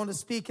goes on to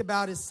speak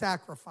about his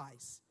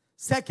sacrifice.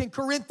 2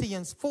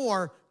 Corinthians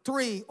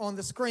 4:3 on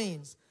the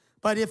screens.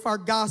 But if our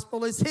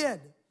gospel is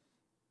hid,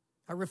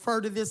 I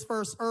referred to this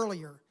verse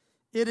earlier,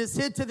 it is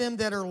hid to them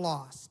that are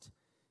lost,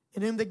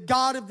 in whom the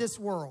God of this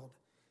world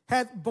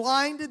hath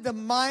blinded the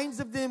minds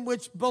of them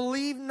which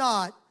believe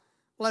not,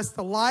 lest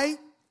the light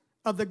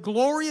of the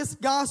glorious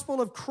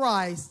gospel of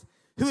Christ,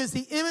 who is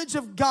the image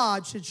of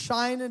God, should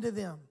shine into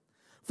them.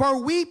 For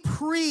we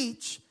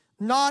preach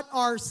not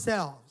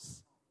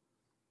ourselves.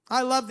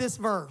 I love this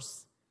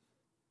verse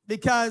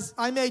because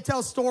I may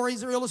tell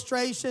stories or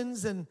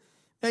illustrations and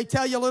may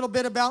tell you a little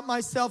bit about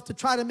myself to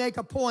try to make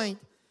a point,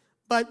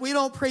 but we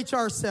don't preach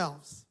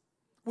ourselves.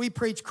 We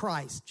preach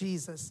Christ,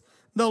 Jesus,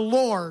 the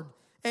Lord,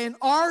 and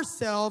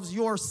ourselves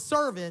your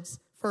servants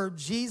for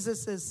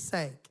Jesus'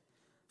 sake.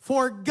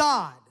 For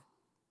God,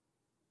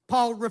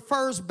 Paul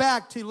refers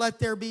back to let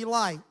there be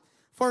light.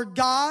 For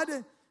God,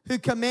 who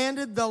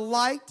commanded the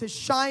light to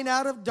shine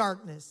out of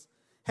darkness,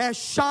 has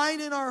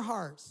shined in our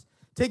hearts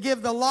to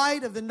give the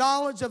light of the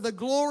knowledge of the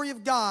glory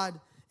of God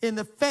in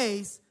the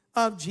face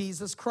of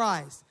Jesus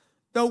Christ.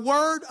 The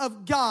word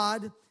of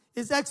God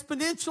is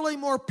exponentially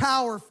more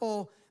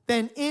powerful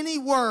than any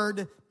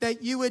word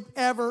that you would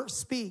ever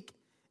speak.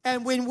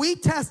 And when we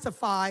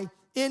testify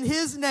in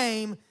his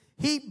name,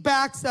 he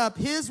backs up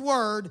his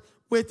word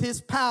with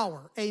his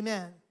power.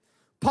 Amen.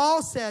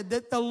 Paul said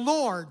that the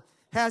Lord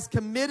has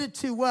committed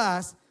to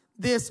us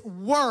this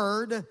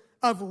word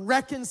of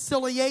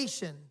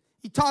reconciliation.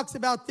 He talks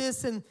about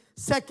this in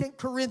 2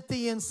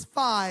 Corinthians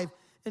 5.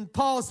 And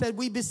Paul said,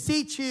 we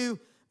beseech you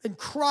in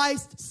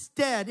Christ's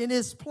stead, in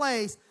his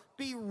place,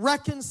 be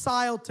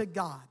reconciled to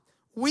God.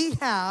 We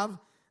have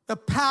the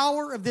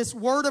power of this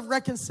word of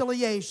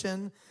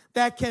reconciliation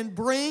that can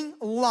bring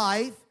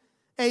life.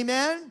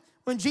 Amen.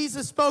 When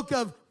Jesus spoke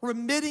of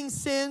remitting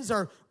sins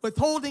or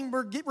withholding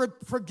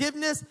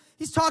forgiveness,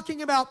 he's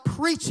talking about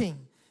preaching.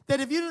 That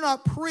if you do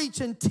not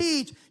preach and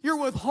teach, you're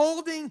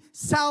withholding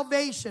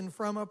salvation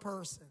from a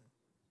person.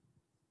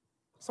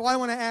 So I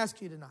want to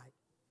ask you tonight,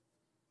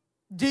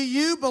 do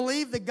you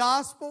believe the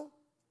gospel?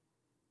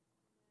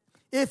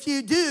 If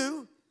you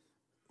do,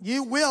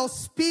 you will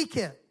speak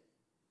it.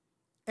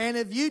 And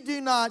if you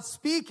do not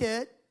speak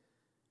it,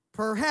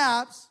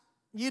 perhaps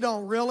you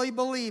don't really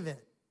believe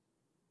it.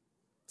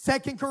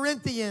 2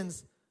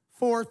 Corinthians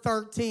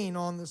 4:13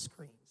 on the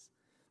screens.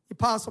 The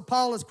Apostle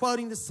Paul is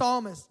quoting the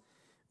psalmist.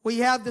 We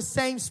have the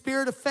same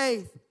spirit of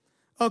faith,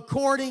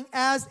 according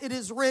as it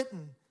is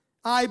written,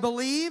 I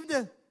believed,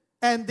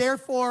 and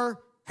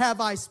therefore have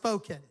I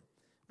spoken.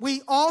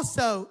 We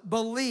also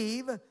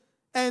believe,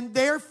 and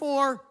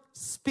therefore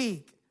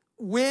speak.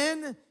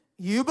 When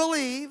you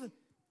believe,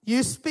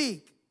 you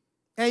speak.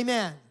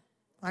 Amen.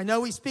 I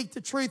know we speak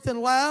the truth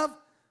in love,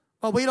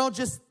 but we don't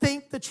just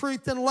think the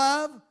truth in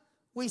love.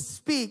 We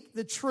speak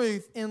the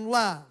truth in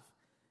love.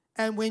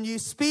 And when you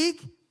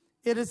speak,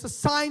 it is a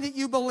sign that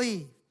you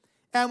believe.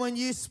 And when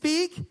you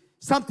speak,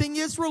 something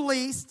is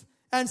released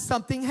and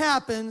something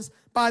happens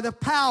by the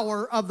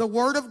power of the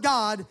word of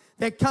God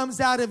that comes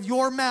out of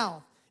your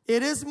mouth.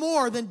 It is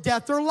more than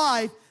death or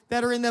life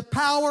that are in the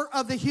power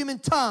of the human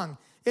tongue.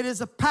 It is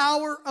the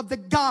power of the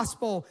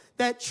gospel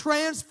that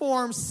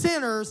transforms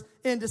sinners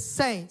into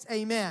saints.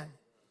 Amen.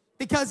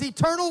 Because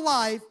eternal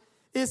life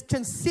is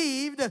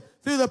conceived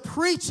through the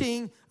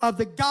preaching of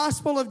the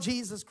gospel of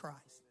Jesus Christ.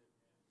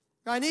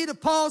 I need to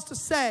pause to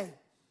say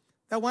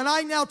that when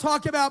I now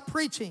talk about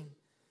preaching,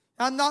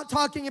 I'm not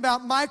talking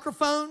about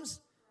microphones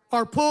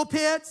or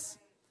pulpits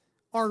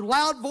or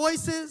loud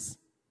voices.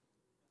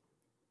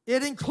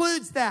 It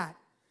includes that.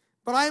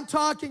 But I am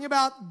talking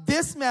about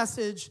this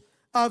message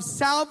of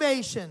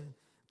salvation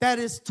that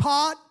is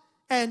taught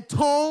and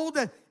told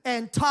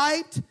and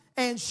typed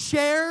and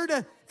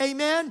shared,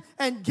 amen,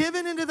 and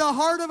given into the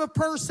heart of a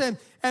person.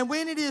 And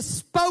when it is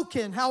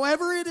spoken,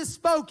 however it is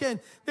spoken,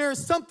 there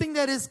is something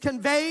that is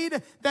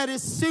conveyed that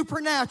is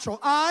supernatural.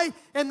 I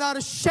am not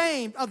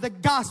ashamed of the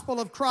gospel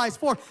of Christ,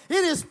 for it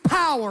is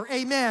power,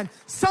 amen.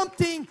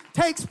 Something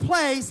takes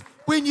place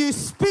when you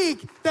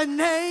speak the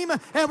name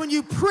and when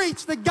you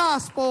preach the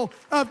gospel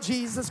of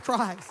Jesus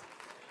Christ.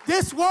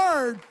 This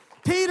word,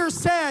 Peter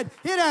said,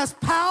 it has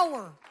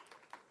power.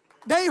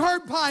 They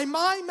heard by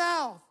my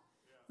mouth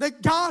the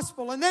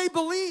gospel, and they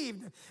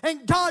believed,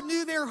 and God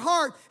knew their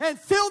heart and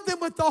filled them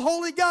with the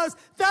Holy Ghost.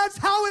 That's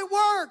how it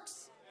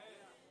works.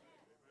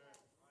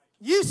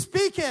 You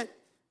speak it,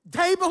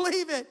 they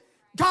believe it,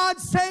 God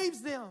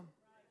saves them.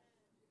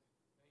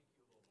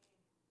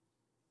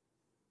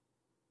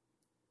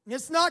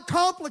 It's not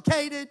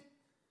complicated,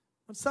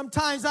 but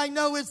sometimes I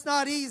know it's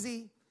not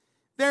easy.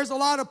 There's a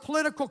lot of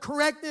political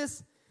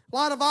correctness, a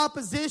lot of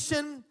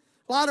opposition,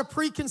 a lot of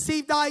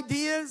preconceived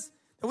ideas.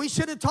 And we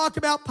shouldn't talk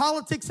about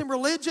politics and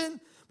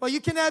religion. Well,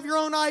 you can have your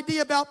own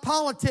idea about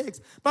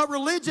politics, but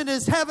religion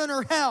is heaven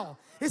or hell.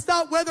 It's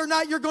not whether or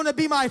not you're going to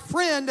be my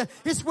friend.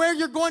 It's where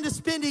you're going to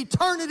spend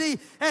eternity.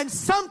 And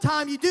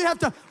sometimes you do have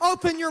to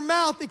open your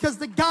mouth because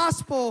the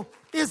gospel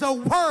is a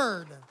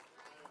word.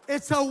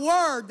 It's a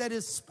word that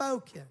is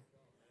spoken.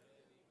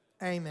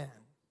 Amen.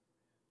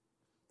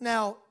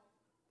 Now,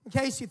 in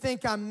case you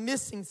think I'm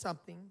missing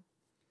something,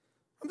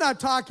 I'm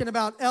not talking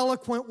about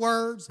eloquent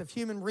words of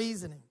human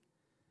reasoning.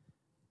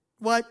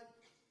 What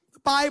the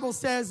Bible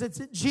says,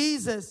 it's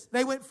Jesus.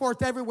 They went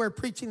forth everywhere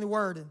preaching the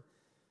word, and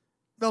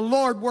the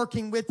Lord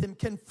working with him,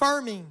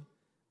 confirming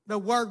the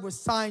word with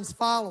signs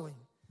following.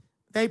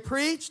 They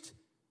preached,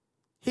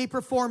 He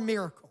performed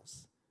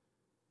miracles.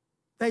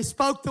 They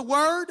spoke the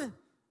word,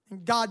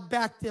 and God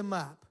backed them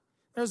up.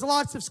 There's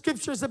lots of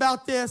scriptures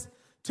about this,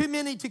 too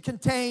many to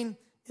contain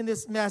in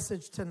this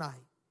message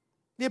tonight.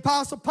 The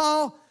Apostle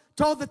Paul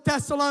told the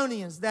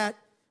Thessalonians that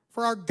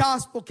for our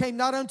gospel came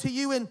not unto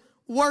you in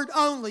word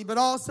only, but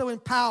also in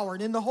power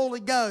and in the Holy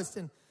Ghost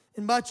and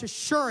in much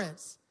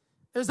assurance.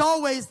 There's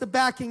always the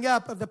backing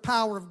up of the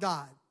power of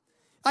God.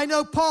 I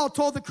know Paul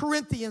told the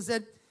Corinthians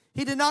that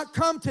he did not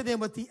come to them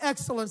with the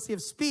excellency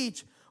of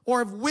speech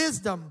or of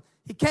wisdom.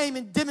 He came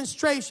in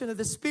demonstration of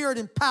the Spirit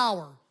and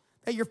power,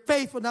 that your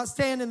faith would not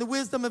stand in the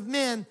wisdom of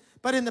men,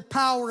 but in the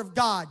power of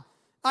God.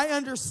 I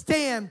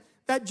understand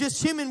that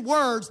just human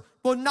words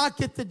will not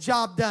get the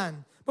job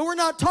done. But we're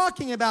not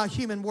talking about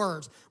human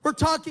words. We're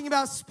talking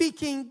about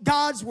speaking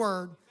God's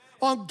word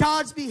on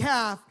God's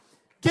behalf,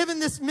 given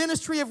this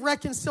ministry of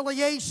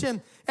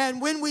reconciliation.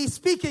 And when we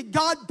speak it,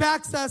 God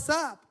backs us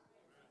up.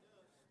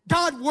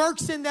 God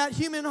works in that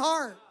human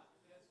heart.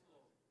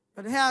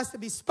 But it has to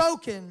be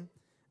spoken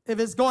if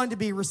it's going to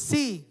be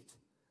received.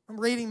 I'm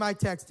reading my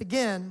text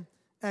again,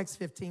 Acts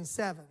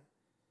 15:7.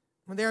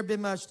 When there had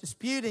been much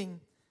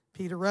disputing,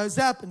 Peter rose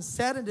up and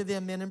said unto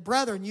them, men and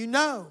brethren, you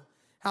know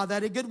how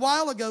that a good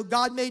while ago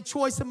God made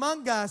choice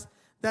among us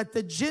that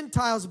the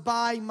Gentiles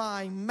by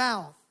my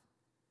mouth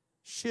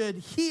should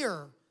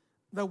hear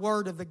the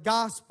word of the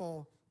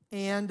gospel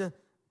and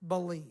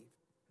believe.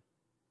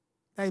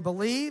 They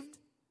believed.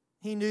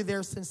 He knew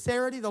their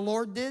sincerity. The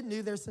Lord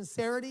knew their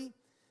sincerity,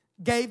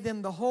 gave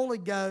them the Holy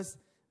Ghost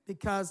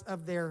because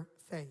of their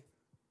faith.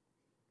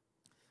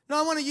 Now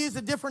I want to use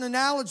a different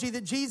analogy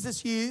that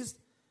Jesus used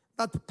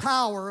about the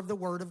power of the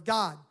word of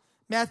God.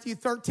 Matthew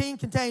 13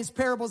 contains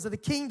parables of the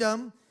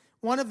kingdom.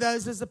 One of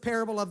those is the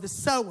parable of the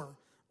sower.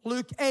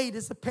 Luke 8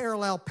 is a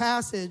parallel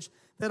passage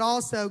that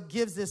also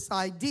gives this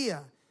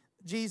idea.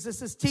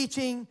 Jesus is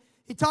teaching.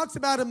 He talks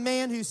about a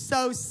man who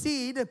sows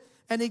seed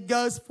and he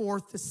goes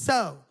forth to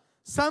sow.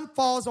 Some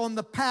falls on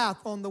the path,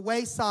 on the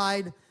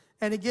wayside,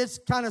 and it gets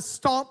kind of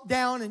stomped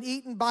down and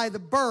eaten by the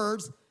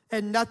birds,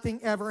 and nothing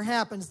ever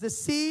happens. The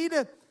seed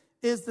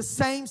is the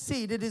same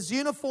seed. It is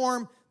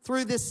uniform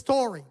through this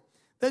story.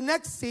 The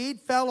next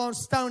seed fell on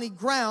stony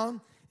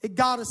ground. It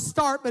got a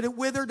start, but it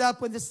withered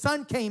up when the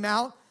sun came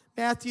out.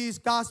 Matthew's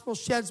gospel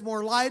sheds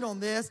more light on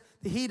this.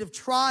 The heat of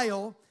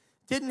trial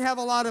didn't have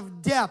a lot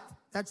of depth.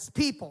 That's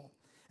people.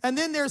 And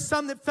then there's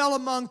some that fell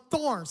among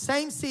thorns.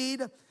 Same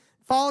seed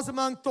falls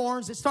among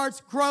thorns. It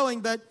starts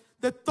growing, but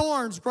the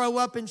thorns grow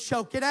up and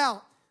choke it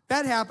out.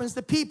 That happens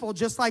to people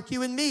just like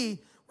you and me,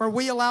 where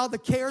we allow the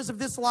cares of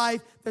this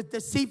life, the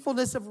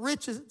deceitfulness of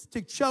riches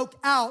to choke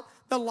out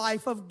the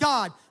life of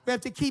God. We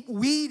have to keep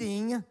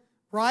weeding,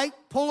 right?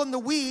 Pulling the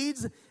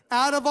weeds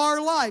out of our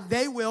life.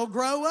 They will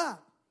grow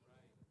up.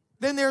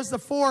 Then there's the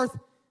fourth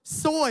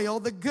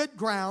soil, the good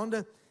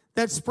ground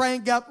that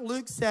sprang up,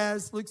 Luke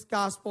says, Luke's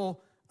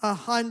gospel,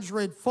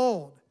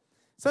 100-fold.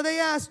 So they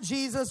asked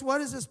Jesus, what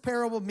does this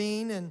parable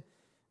mean? And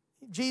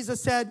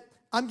Jesus said,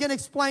 I'm going to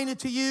explain it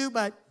to you,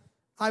 but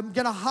I'm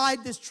going to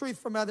hide this truth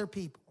from other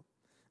people.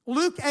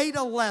 Luke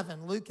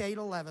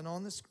 8:11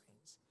 on the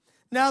screens.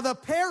 Now the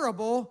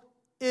parable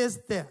is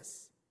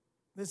this.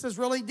 This is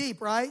really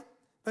deep, right?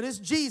 But it's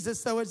Jesus,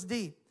 so it's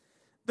deep.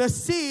 The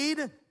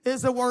seed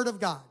is the word of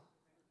God.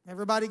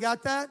 Everybody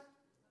got that?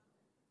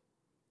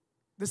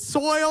 The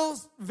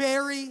soils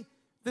vary.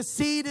 The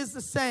seed is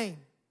the same.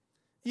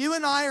 You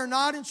and I are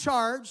not in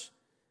charge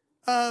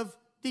of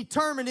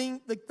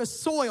determining the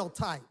soil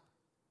type.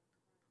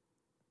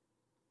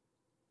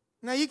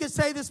 Now, you could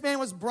say this man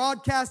was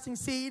broadcasting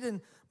seed and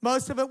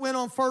most of it went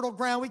on fertile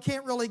ground. We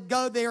can't really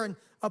go there and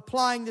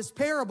applying this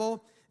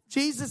parable.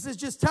 Jesus is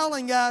just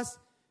telling us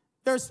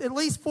there's at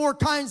least 4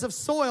 kinds of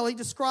soil. He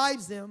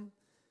describes them.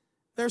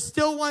 There's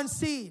still one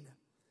seed.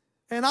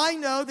 And I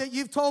know that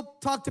you've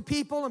talked to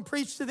people and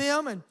preached to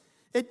them and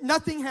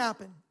nothing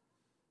happened.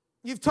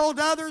 You've told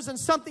others and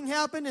something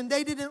happened and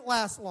they didn't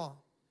last long.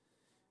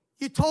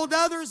 You told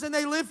others and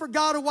they lived for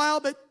God a while,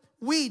 but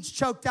weeds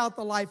choked out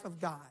the life of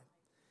God.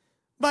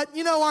 But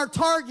you know, our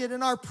target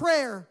and our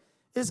prayer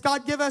is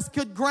God give us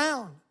good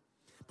ground.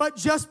 But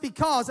just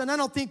because, and I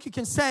don't think you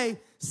can say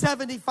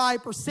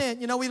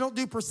 75%, you know, we don't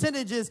do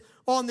percentages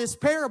on this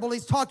parable.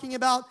 He's talking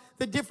about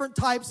the different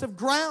types of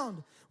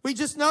ground. We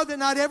just know that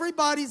not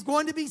everybody's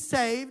going to be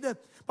saved,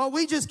 but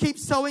we just keep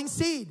sowing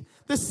seed.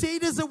 The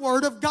seed is the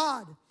word of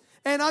God.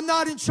 And I'm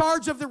not in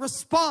charge of the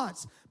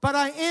response, but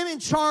I am in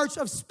charge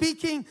of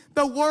speaking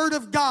the word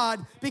of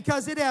God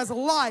because it has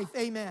life.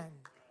 Amen.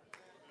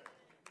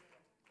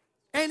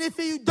 And if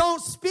you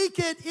don't speak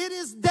it, it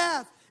is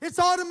death. It's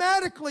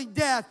automatically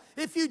death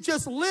if you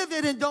just live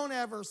it and don't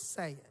ever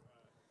say it.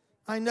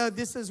 I know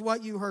this is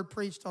what you heard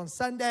preached on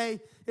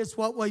Sunday. It's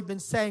what we've been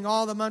saying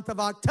all the month of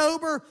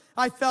October.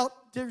 I felt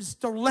there's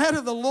the lead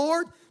of the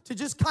Lord to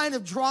just kind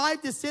of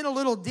drive this in a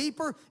little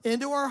deeper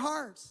into our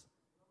hearts.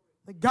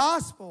 The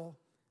gospel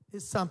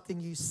is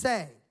something you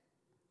say.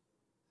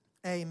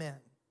 Amen.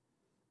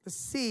 The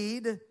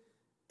seed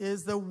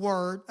is the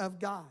word of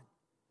God.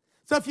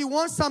 So if you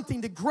want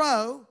something to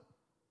grow,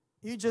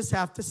 you just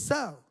have to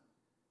sow.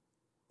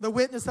 The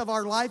witness of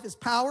our life is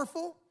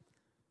powerful,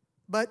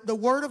 but the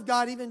Word of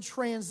God even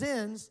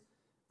transcends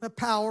the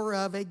power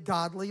of a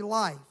godly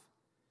life.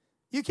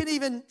 You can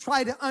even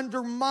try to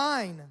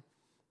undermine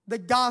the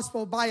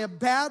gospel by a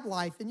bad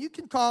life, and you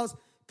can cause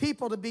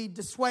people to be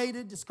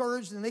dissuaded,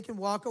 discouraged, and they can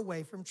walk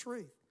away from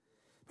truth.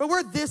 But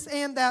we're this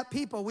and that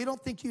people. We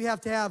don't think you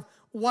have to have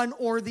one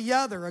or the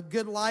other, a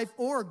good life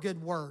or a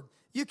good word.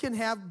 You can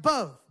have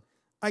both,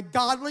 a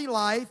godly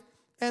life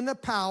and the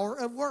power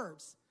of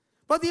words.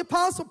 But the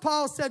Apostle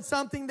Paul said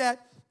something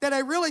that I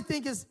really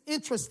think is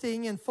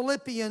interesting in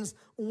Philippians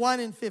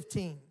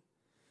 1:15.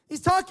 He's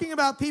talking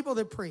about people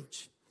that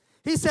preach.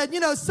 He said,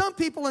 some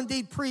people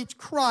indeed preach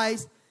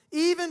Christ,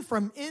 even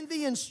from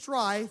envy and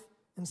strife,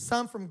 and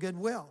some from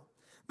goodwill.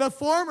 The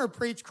former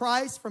preach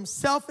Christ from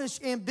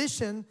selfish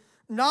ambition,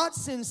 not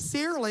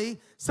sincerely,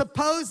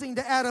 supposing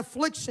to add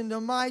affliction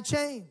to my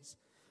chains,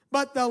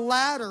 but the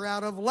latter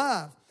out of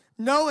love,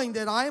 knowing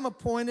that I am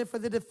appointed for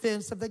the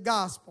defense of the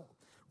gospel.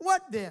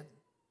 What then?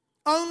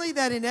 Only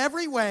that in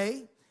every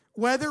way,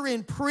 whether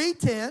in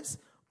pretense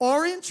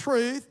or in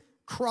truth,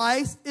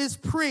 Christ is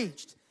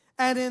preached.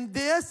 And in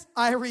this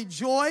I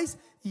rejoice,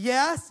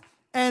 yes,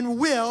 and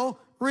will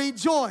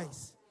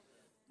rejoice.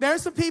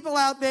 There's some people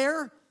out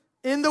there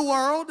in the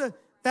world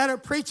that are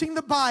preaching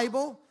the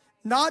Bible,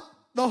 not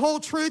the whole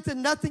truth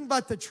and nothing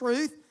but the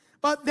truth,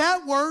 but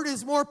that word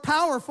is more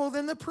powerful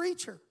than the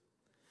preacher.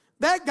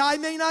 That guy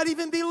may not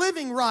even be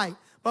living right,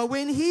 but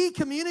when he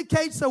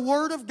communicates the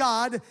word of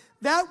God,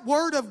 that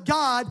word of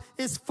God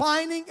is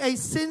finding a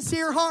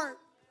sincere heart.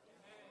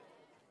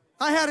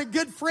 I had a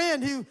good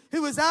friend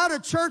who was out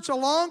of church a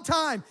long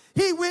time.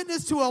 He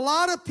witnessed to a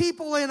lot of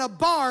people in a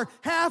bar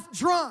half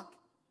drunk.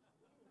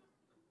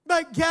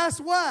 But guess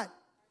what?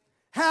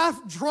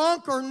 Half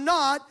drunk or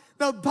not,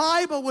 the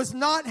Bible was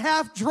not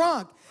half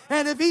drunk.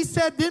 And if he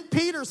said, then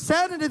Peter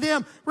said unto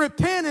them,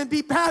 repent and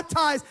be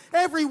baptized,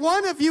 every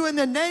one of you in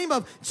the name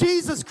of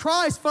Jesus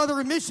Christ for the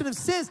remission of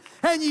sins,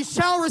 and ye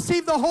shall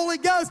receive the Holy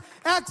Ghost.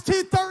 Acts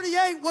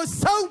 2:38 was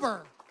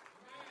sober.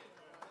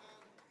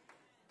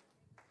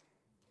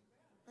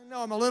 I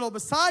know I'm a little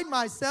beside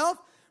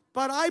myself,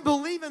 but I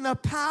believe in the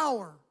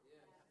power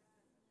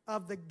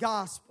of the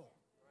gospel.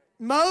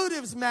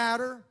 Motives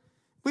matter.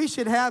 We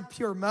should have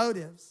pure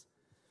motives.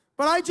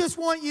 But I just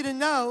want you to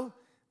know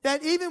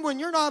that even when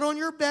you're not on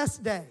your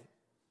best day,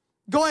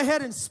 go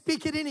ahead and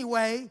speak it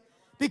anyway,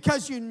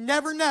 because you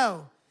never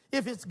know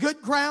if it's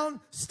good ground,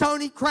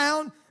 stony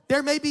ground.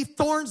 There may be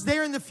thorns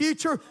there in the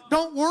future.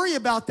 Don't worry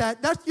about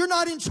that. You're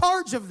not in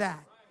charge of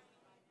that.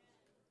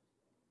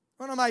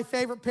 One of my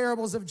favorite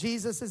parables of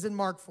Jesus is in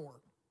Mark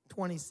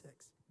 4:26.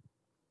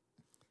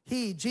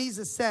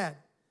 Jesus said,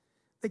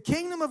 the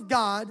kingdom of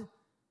God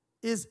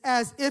is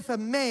as if a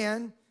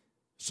man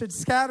should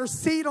scatter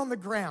seed on the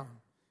ground.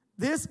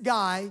 This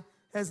guy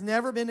has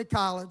never been to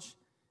college.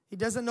 He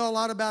doesn't know a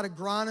lot about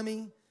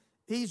agronomy.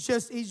 He's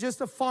just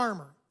a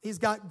farmer. He's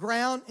got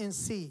ground and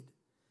seed.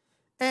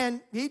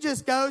 And he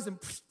just goes and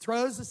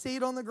throws the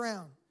seed on the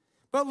ground.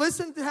 But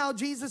listen to how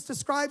Jesus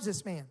describes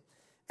this man.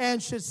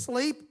 And should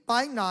sleep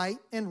by night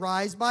and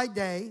rise by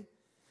day,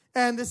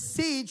 and the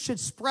seed should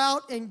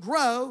sprout and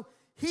grow.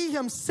 He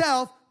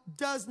himself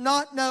does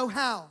not know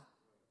how.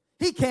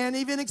 He can't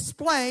even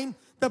explain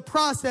the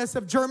process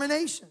of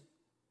germination.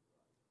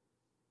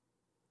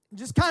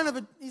 Just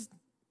he's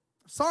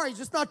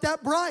just not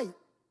that bright.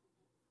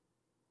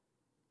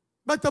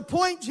 But the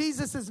point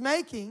Jesus is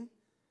making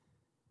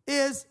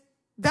is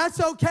that's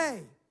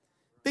okay,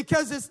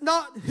 because it's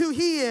not who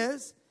he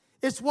is,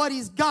 it's what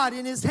he's got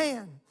in his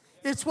hand.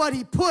 It's what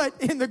he put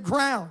in the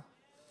ground.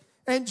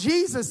 And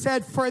Jesus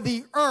said, for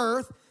the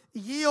earth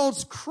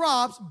yields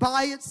crops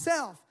by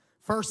itself.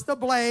 First the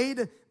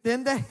blade,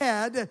 then the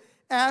head.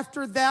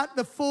 After that,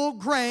 the full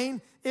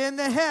grain in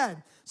the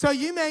head. So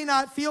you may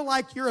not feel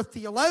like you're a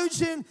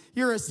theologian,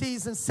 you're a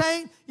seasoned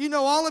saint, you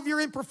know all of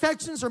your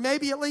imperfections, or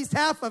maybe at least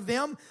half of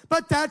them,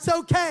 but that's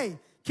okay.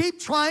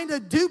 Keep trying to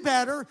do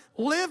better,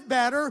 live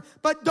better,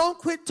 but don't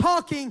quit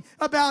talking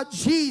about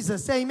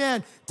Jesus.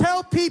 Amen.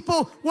 Tell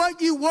people what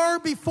you were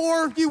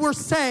before you were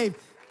saved.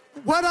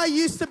 What I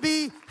used to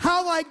be,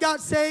 how I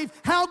got saved,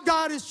 how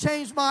God has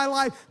changed my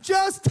life.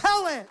 Just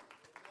tell it.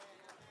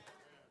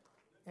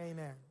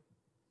 Amen.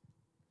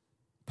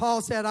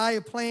 Paul said, I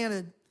have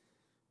planted,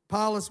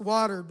 Apollos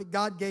watered, but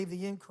God gave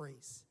the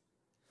increase.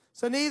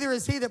 So neither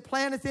is he that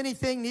planteth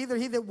anything, neither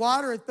he that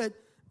watereth, but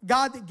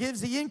God that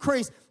gives the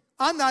increase.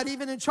 I'm not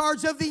even in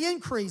charge of the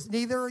increase,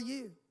 neither are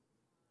you.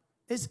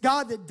 It's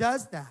God that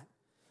does that.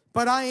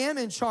 But I am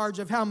in charge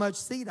of how much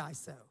seed I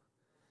sow.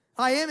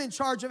 I am in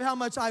charge of how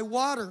much I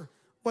water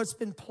what's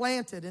been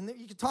planted. And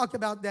you can talk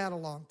about that a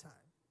long time.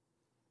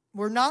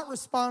 We're not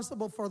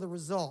responsible for the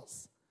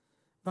results,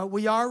 but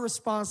we are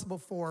responsible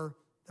for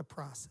the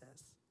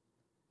process.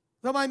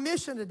 So my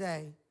mission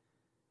today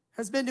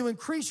has been to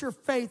increase your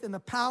faith in the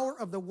power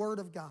of the Word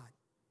of God.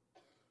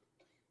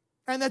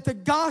 And that the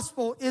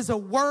gospel is a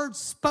word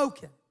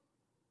spoken.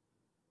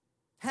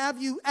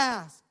 Have you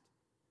asked?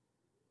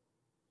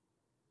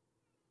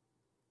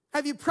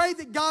 Have you prayed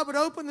that God would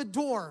open the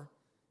door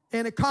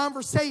in a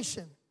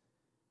conversation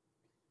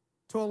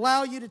to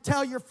allow you to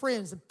tell your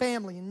friends and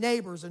family and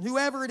neighbors and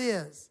whoever it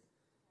is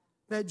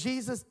that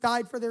Jesus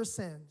died for their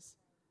sins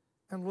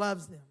and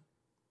loves them.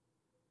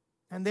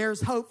 And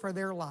there's hope for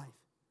their life.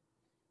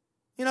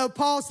 You know,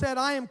 Paul said,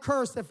 I am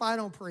cursed if I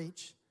don't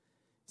preach.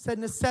 He said,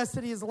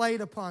 necessity is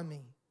laid upon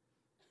me.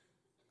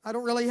 I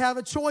don't really have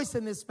a choice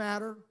in this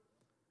matter.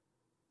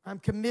 I'm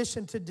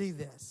commissioned to do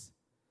this.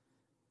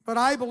 But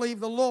I believe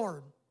the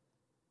Lord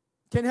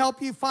can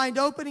help you find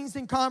openings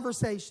in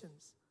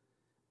conversations.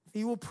 If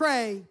you will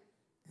pray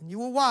and you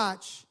will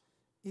watch,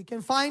 you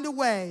can find a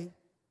way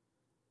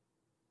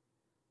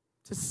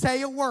to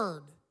say a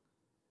word.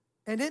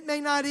 And it may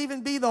not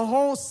even be the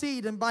whole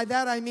seed. And by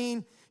that I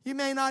mean you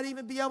may not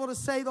even be able to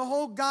say the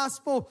whole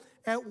gospel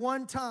at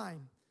one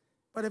time.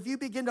 But if you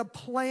begin to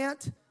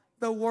plant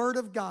the word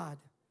of God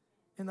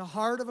in the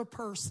heart of a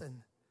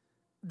person,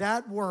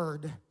 that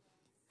word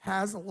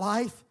has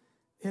life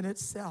in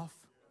itself.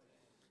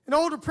 An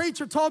older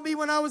preacher told me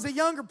when I was a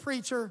younger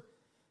preacher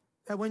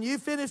that when you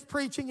finish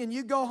preaching and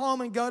you go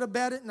home and go to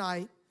bed at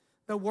night,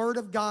 the word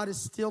of God is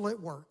still at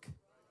work.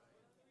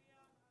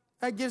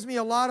 That gives me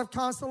a lot of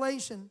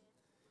consolation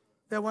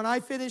that when I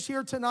finish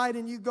here tonight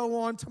and you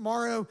go on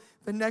tomorrow,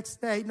 the next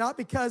day, not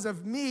because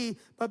of me,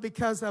 but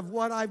because of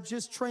what I've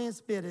just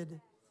transmitted,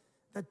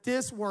 that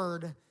this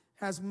word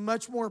has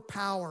much more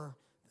power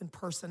than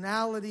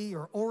personality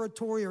or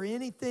oratory or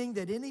anything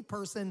that any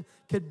person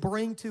could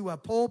bring to a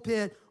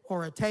pulpit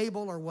or a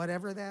table or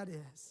whatever that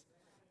is.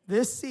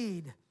 This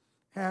seed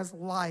has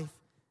life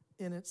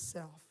in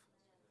itself.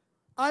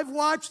 I've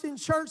watched in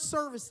church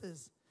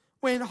services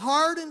when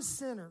hardened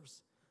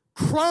sinners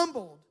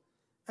crumbled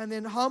and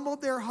then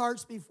humbled their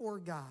hearts before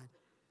God,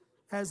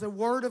 as the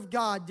word of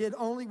God did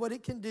only what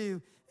it can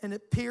do, and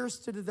it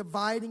pierced to the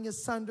dividing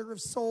asunder of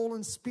soul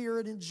and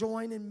spirit and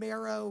joint and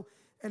marrow,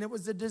 and it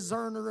was a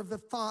discerner of the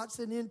thoughts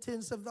and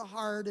intents of the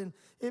heart, and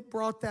it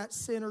brought that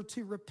sinner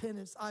to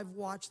repentance. I've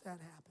watched that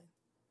happen.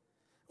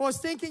 I was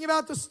thinking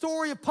about the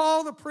story of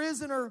Paul the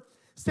prisoner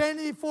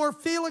standing before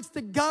Felix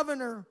the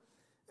governor,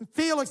 and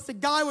Felix, the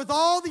guy with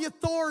all the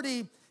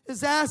authority,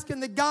 is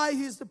asking the guy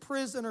who's the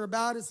prisoner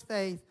about his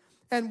faith.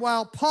 And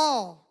while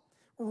Paul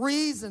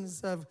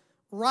reasons of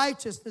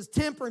righteousness,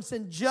 temperance,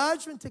 and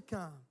judgment to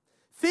come,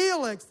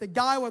 Felix, the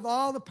guy with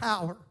all the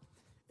power,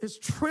 is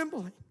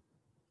trembling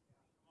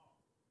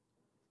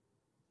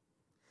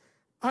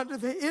under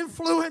the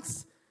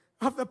influence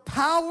of the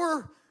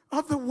power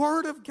of the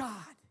Word of God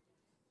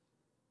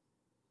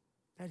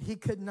that he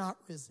could not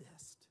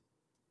resist.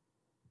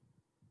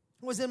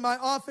 I was in my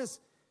office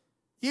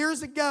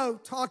years ago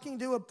talking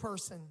to a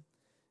person,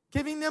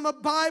 giving them a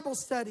Bible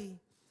study,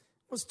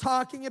 was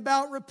talking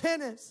about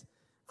repentance.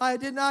 I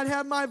did not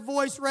have my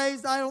voice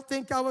raised. I don't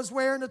think I was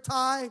wearing a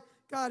tie.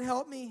 God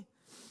help me.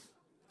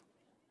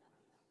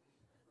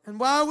 And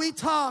while we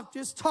talked,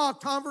 just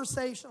talked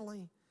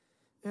conversationally,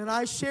 and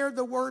I shared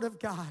the word of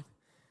God,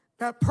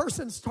 that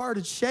person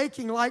started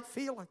shaking like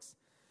Felix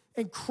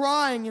and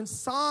crying and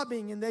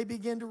sobbing, and they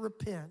began to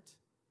repent.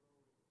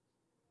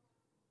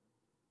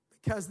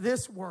 Because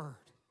this word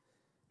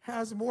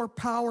has more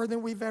power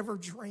than we've ever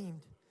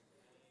dreamed.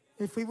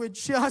 If we would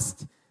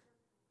just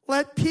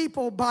let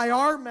people by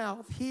our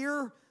mouth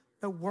hear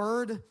the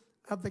word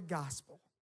of the gospel.